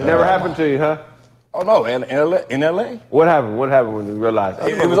hilarious. Never happened to you, huh? Oh no, in LA? What happened? What happened when you realized?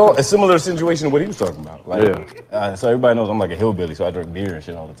 It was a similar situation to what he was talking about. Like, so everybody knows I'm like a hillbilly, so I drink beer and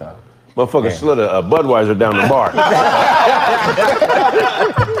shit all the time. Motherfucker slid a Budweiser down the bar.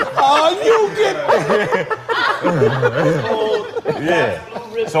 Oh, you get Yeah.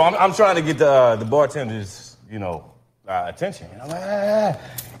 So I'm trying to get the bartender's, attention. And I'm like,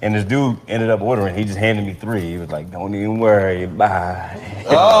 and this dude ended up ordering. He just handed me 3. He was like, "Don't even worry about it."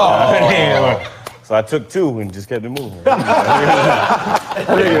 Oh. So I took 2 and just kept it moving. What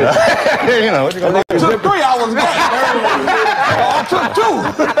you gonna do? Took 3 hours back. I took 2.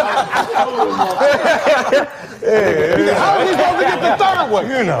 How are we supposed to get the 3rd one?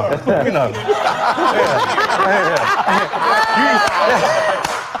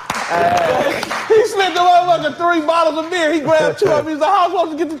 He slipped the motherfucker 3 bottles of beer. He grabbed 2 of them. He's like, how am I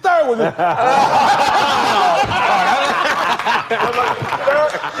supposed to get the 3rd one?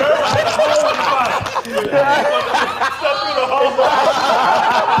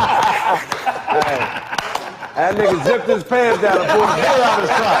 That nigga zipped his pants down and pulled his hair out of his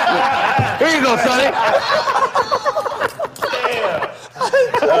sock. Here you go, Sonny.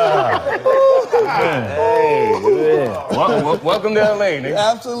 Welcome to LA, nigga.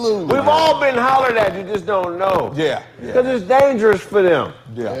 Absolutely. We've all been hollered at, you just don't know. Yeah. Because it's dangerous for them.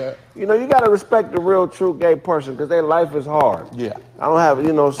 Yeah. You gotta respect the real, true gay person because their life is hard. Yeah. I don't have,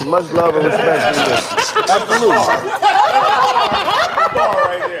 so much love and respect for this. Absolutely.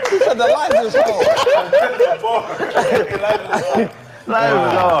 He said the life is hard. Life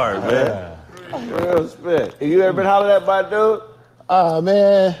is hard, man. Real spit. You ever been hollered at by a dude? Oh,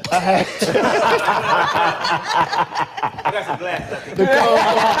 man. I had I got some glasses.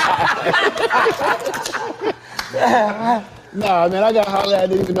 Nah, man, I got hollered at. I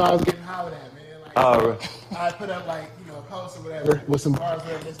didn't even know I was getting hollered at, man. Right. I put up a post or whatever with some bars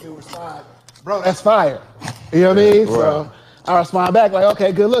there, and this dude respond, bro, that's fire. You know what I mean? Right. So I respond back like,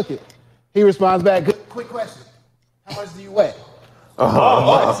 okay, good looking. He responds back, good, quick question. How much do you weigh?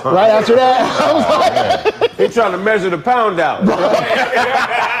 Right after that, I was like, He trying to measure the pound out. He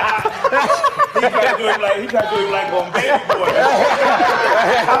tried to do him like on Baby Boy.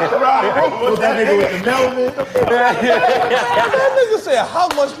 That nigga with the melanin. That nigga said, how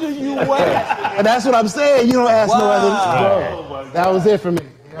much do you weigh? and that's what I'm saying. You don't ask no other. Bro, that was it for me.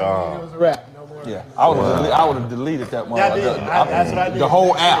 You know what I mean? It was a wrap. No more Yeah, I would have deleted that one. That's what I did. The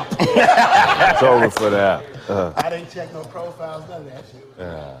whole app. It's over for the app. I didn't check no profiles, none of that shit.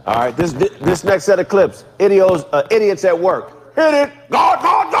 All right, this next set of clips, idiots at work. Hit it, God. I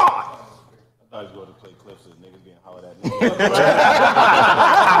thought he was going to play clips of niggas getting hollered at.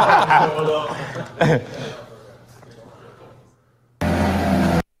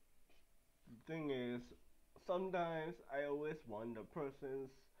 The thing is, sometimes I always wonder persons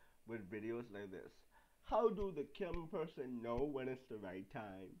with videos like this. How do the cam person know when it's the right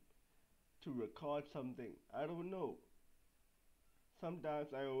time to record something? I don't know.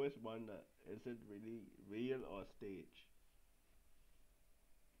 Sometimes I always wonder, is it really real or stage?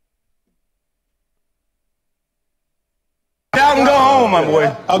 Out and go home, my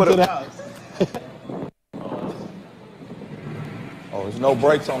boy. Up to the house. Oh, there's no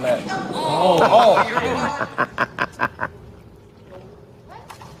brakes on that. Oh.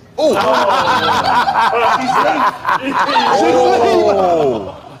 Oh.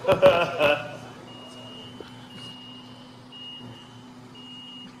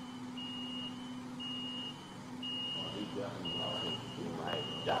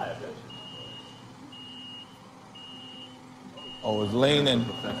 Oh, it's leaning.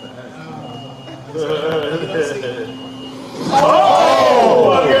 Oh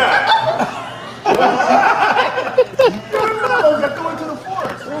my God! Going to the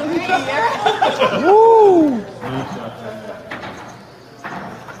forest. Woo!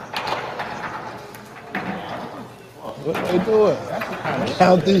 What are they doing?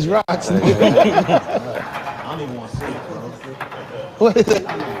 Count these rocks. I don't even want to see it, bro. What is it?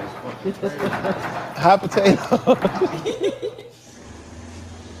 Hot potato.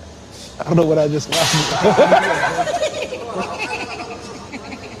 I don't know what I just watched.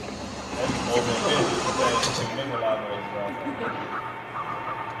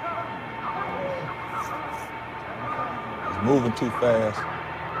 It's moving too fast.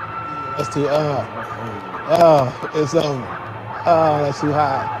 That's too it's over. Oh, that's too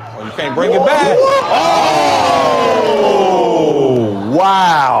high. Oh, you can't bring it back. Oh,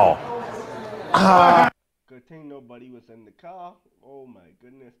 wow. Good thing nobody was in the car. Oh my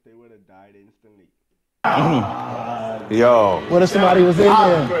goodness, they would have died instantly. Yo. What if somebody was in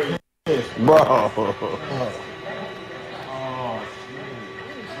there? Bro.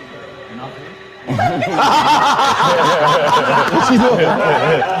 What you doing?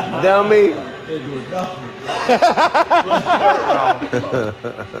 Dummy.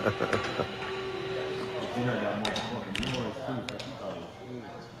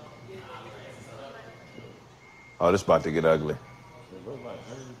 Oh, this about to get ugly.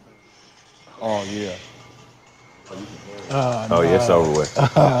 Oh, yeah. Oh, yeah, it's over with.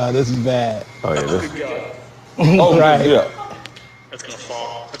 This is bad. Oh, yeah, this. Oh, right. Yeah. It's gonna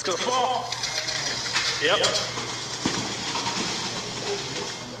fall. It's gonna fall. Yep.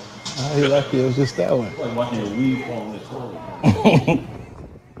 Oh, you're lucky it was just that one. Like watching your weed fall on the toilet.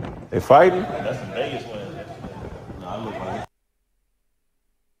 They fighting? That's the Vegas one. No, I look like it.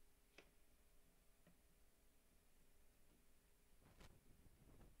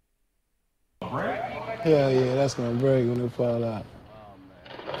 Hell yeah, that's gonna break when it fall out.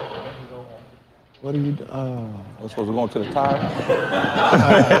 What are you doing? Oh. We're supposed to go into the tire?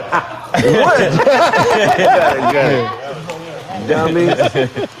 What? Dummy.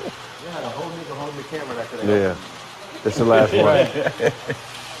 Yeah. This is the last one.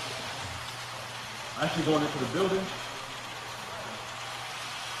 Actually going into the building.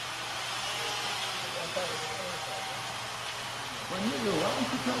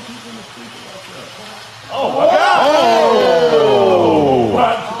 Oh my God! Oh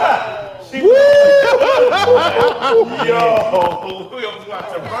my God! Yo, we almost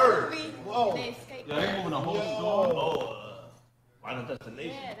watched a bird. Whoa! Yeah, they moving a whole song. Oh, Final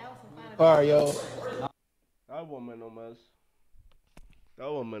Destination. Yeah, that was some Final. All right, yo. That woman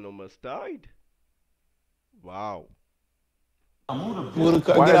almost died. Wow.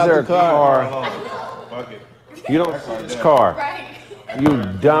 Why Get out the car. You don't see this car. You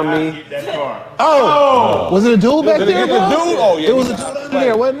dummy. Get that car. Oh! Was it a dude back there? The dude? Oh, yeah. It was a dude under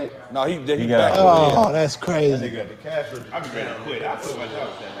there, wasn't it? No, he got. Oh, that's crazy. They got the cash register. I'm ready to quit. I feel like that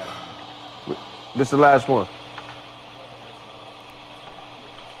was that happened. This is the last one.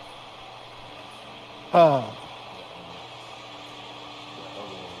 Oh.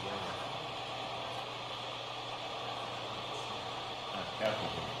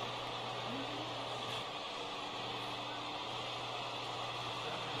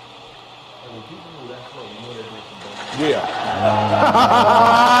 Yeah.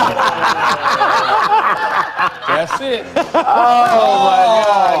 That's it. Oh my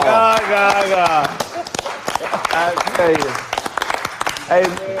God. I tell you. Hey,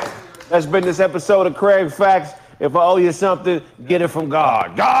 man, that's been this episode of Craig Facts. If I owe you something, get it from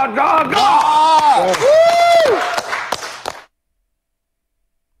God. God, God, God! Woo!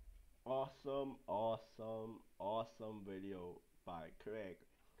 Awesome video by Craig.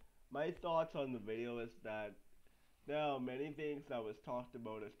 My thoughts on the video is that there are many things that was talked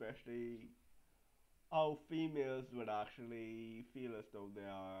about, especially how females would actually feel as though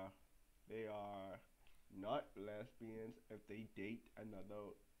they are not lesbians if they date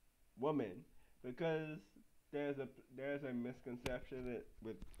another woman, because there's a misconception that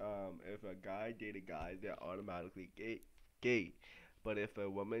with if a guy date a guy, they're automatically gay, but if a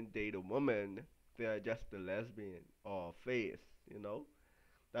woman date a woman, they're just a lesbian or face, you know.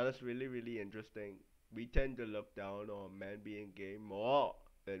 That is really really interesting. We tend to look down on men being gay more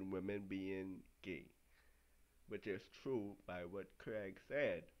than women being gay, which is true by what Craig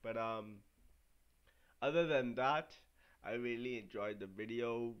said. But other than that, I really enjoyed the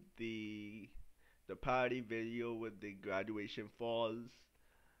video, the party video with the graduation falls,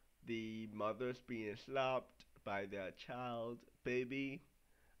 the mothers being slapped by their child, baby,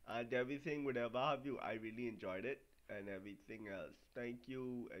 and everything, whatever have you. I really enjoyed it and everything else. Thank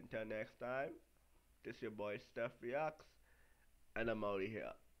you. Until next time, this your boy Steff Reacts, and I'm out of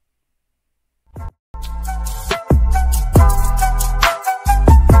here.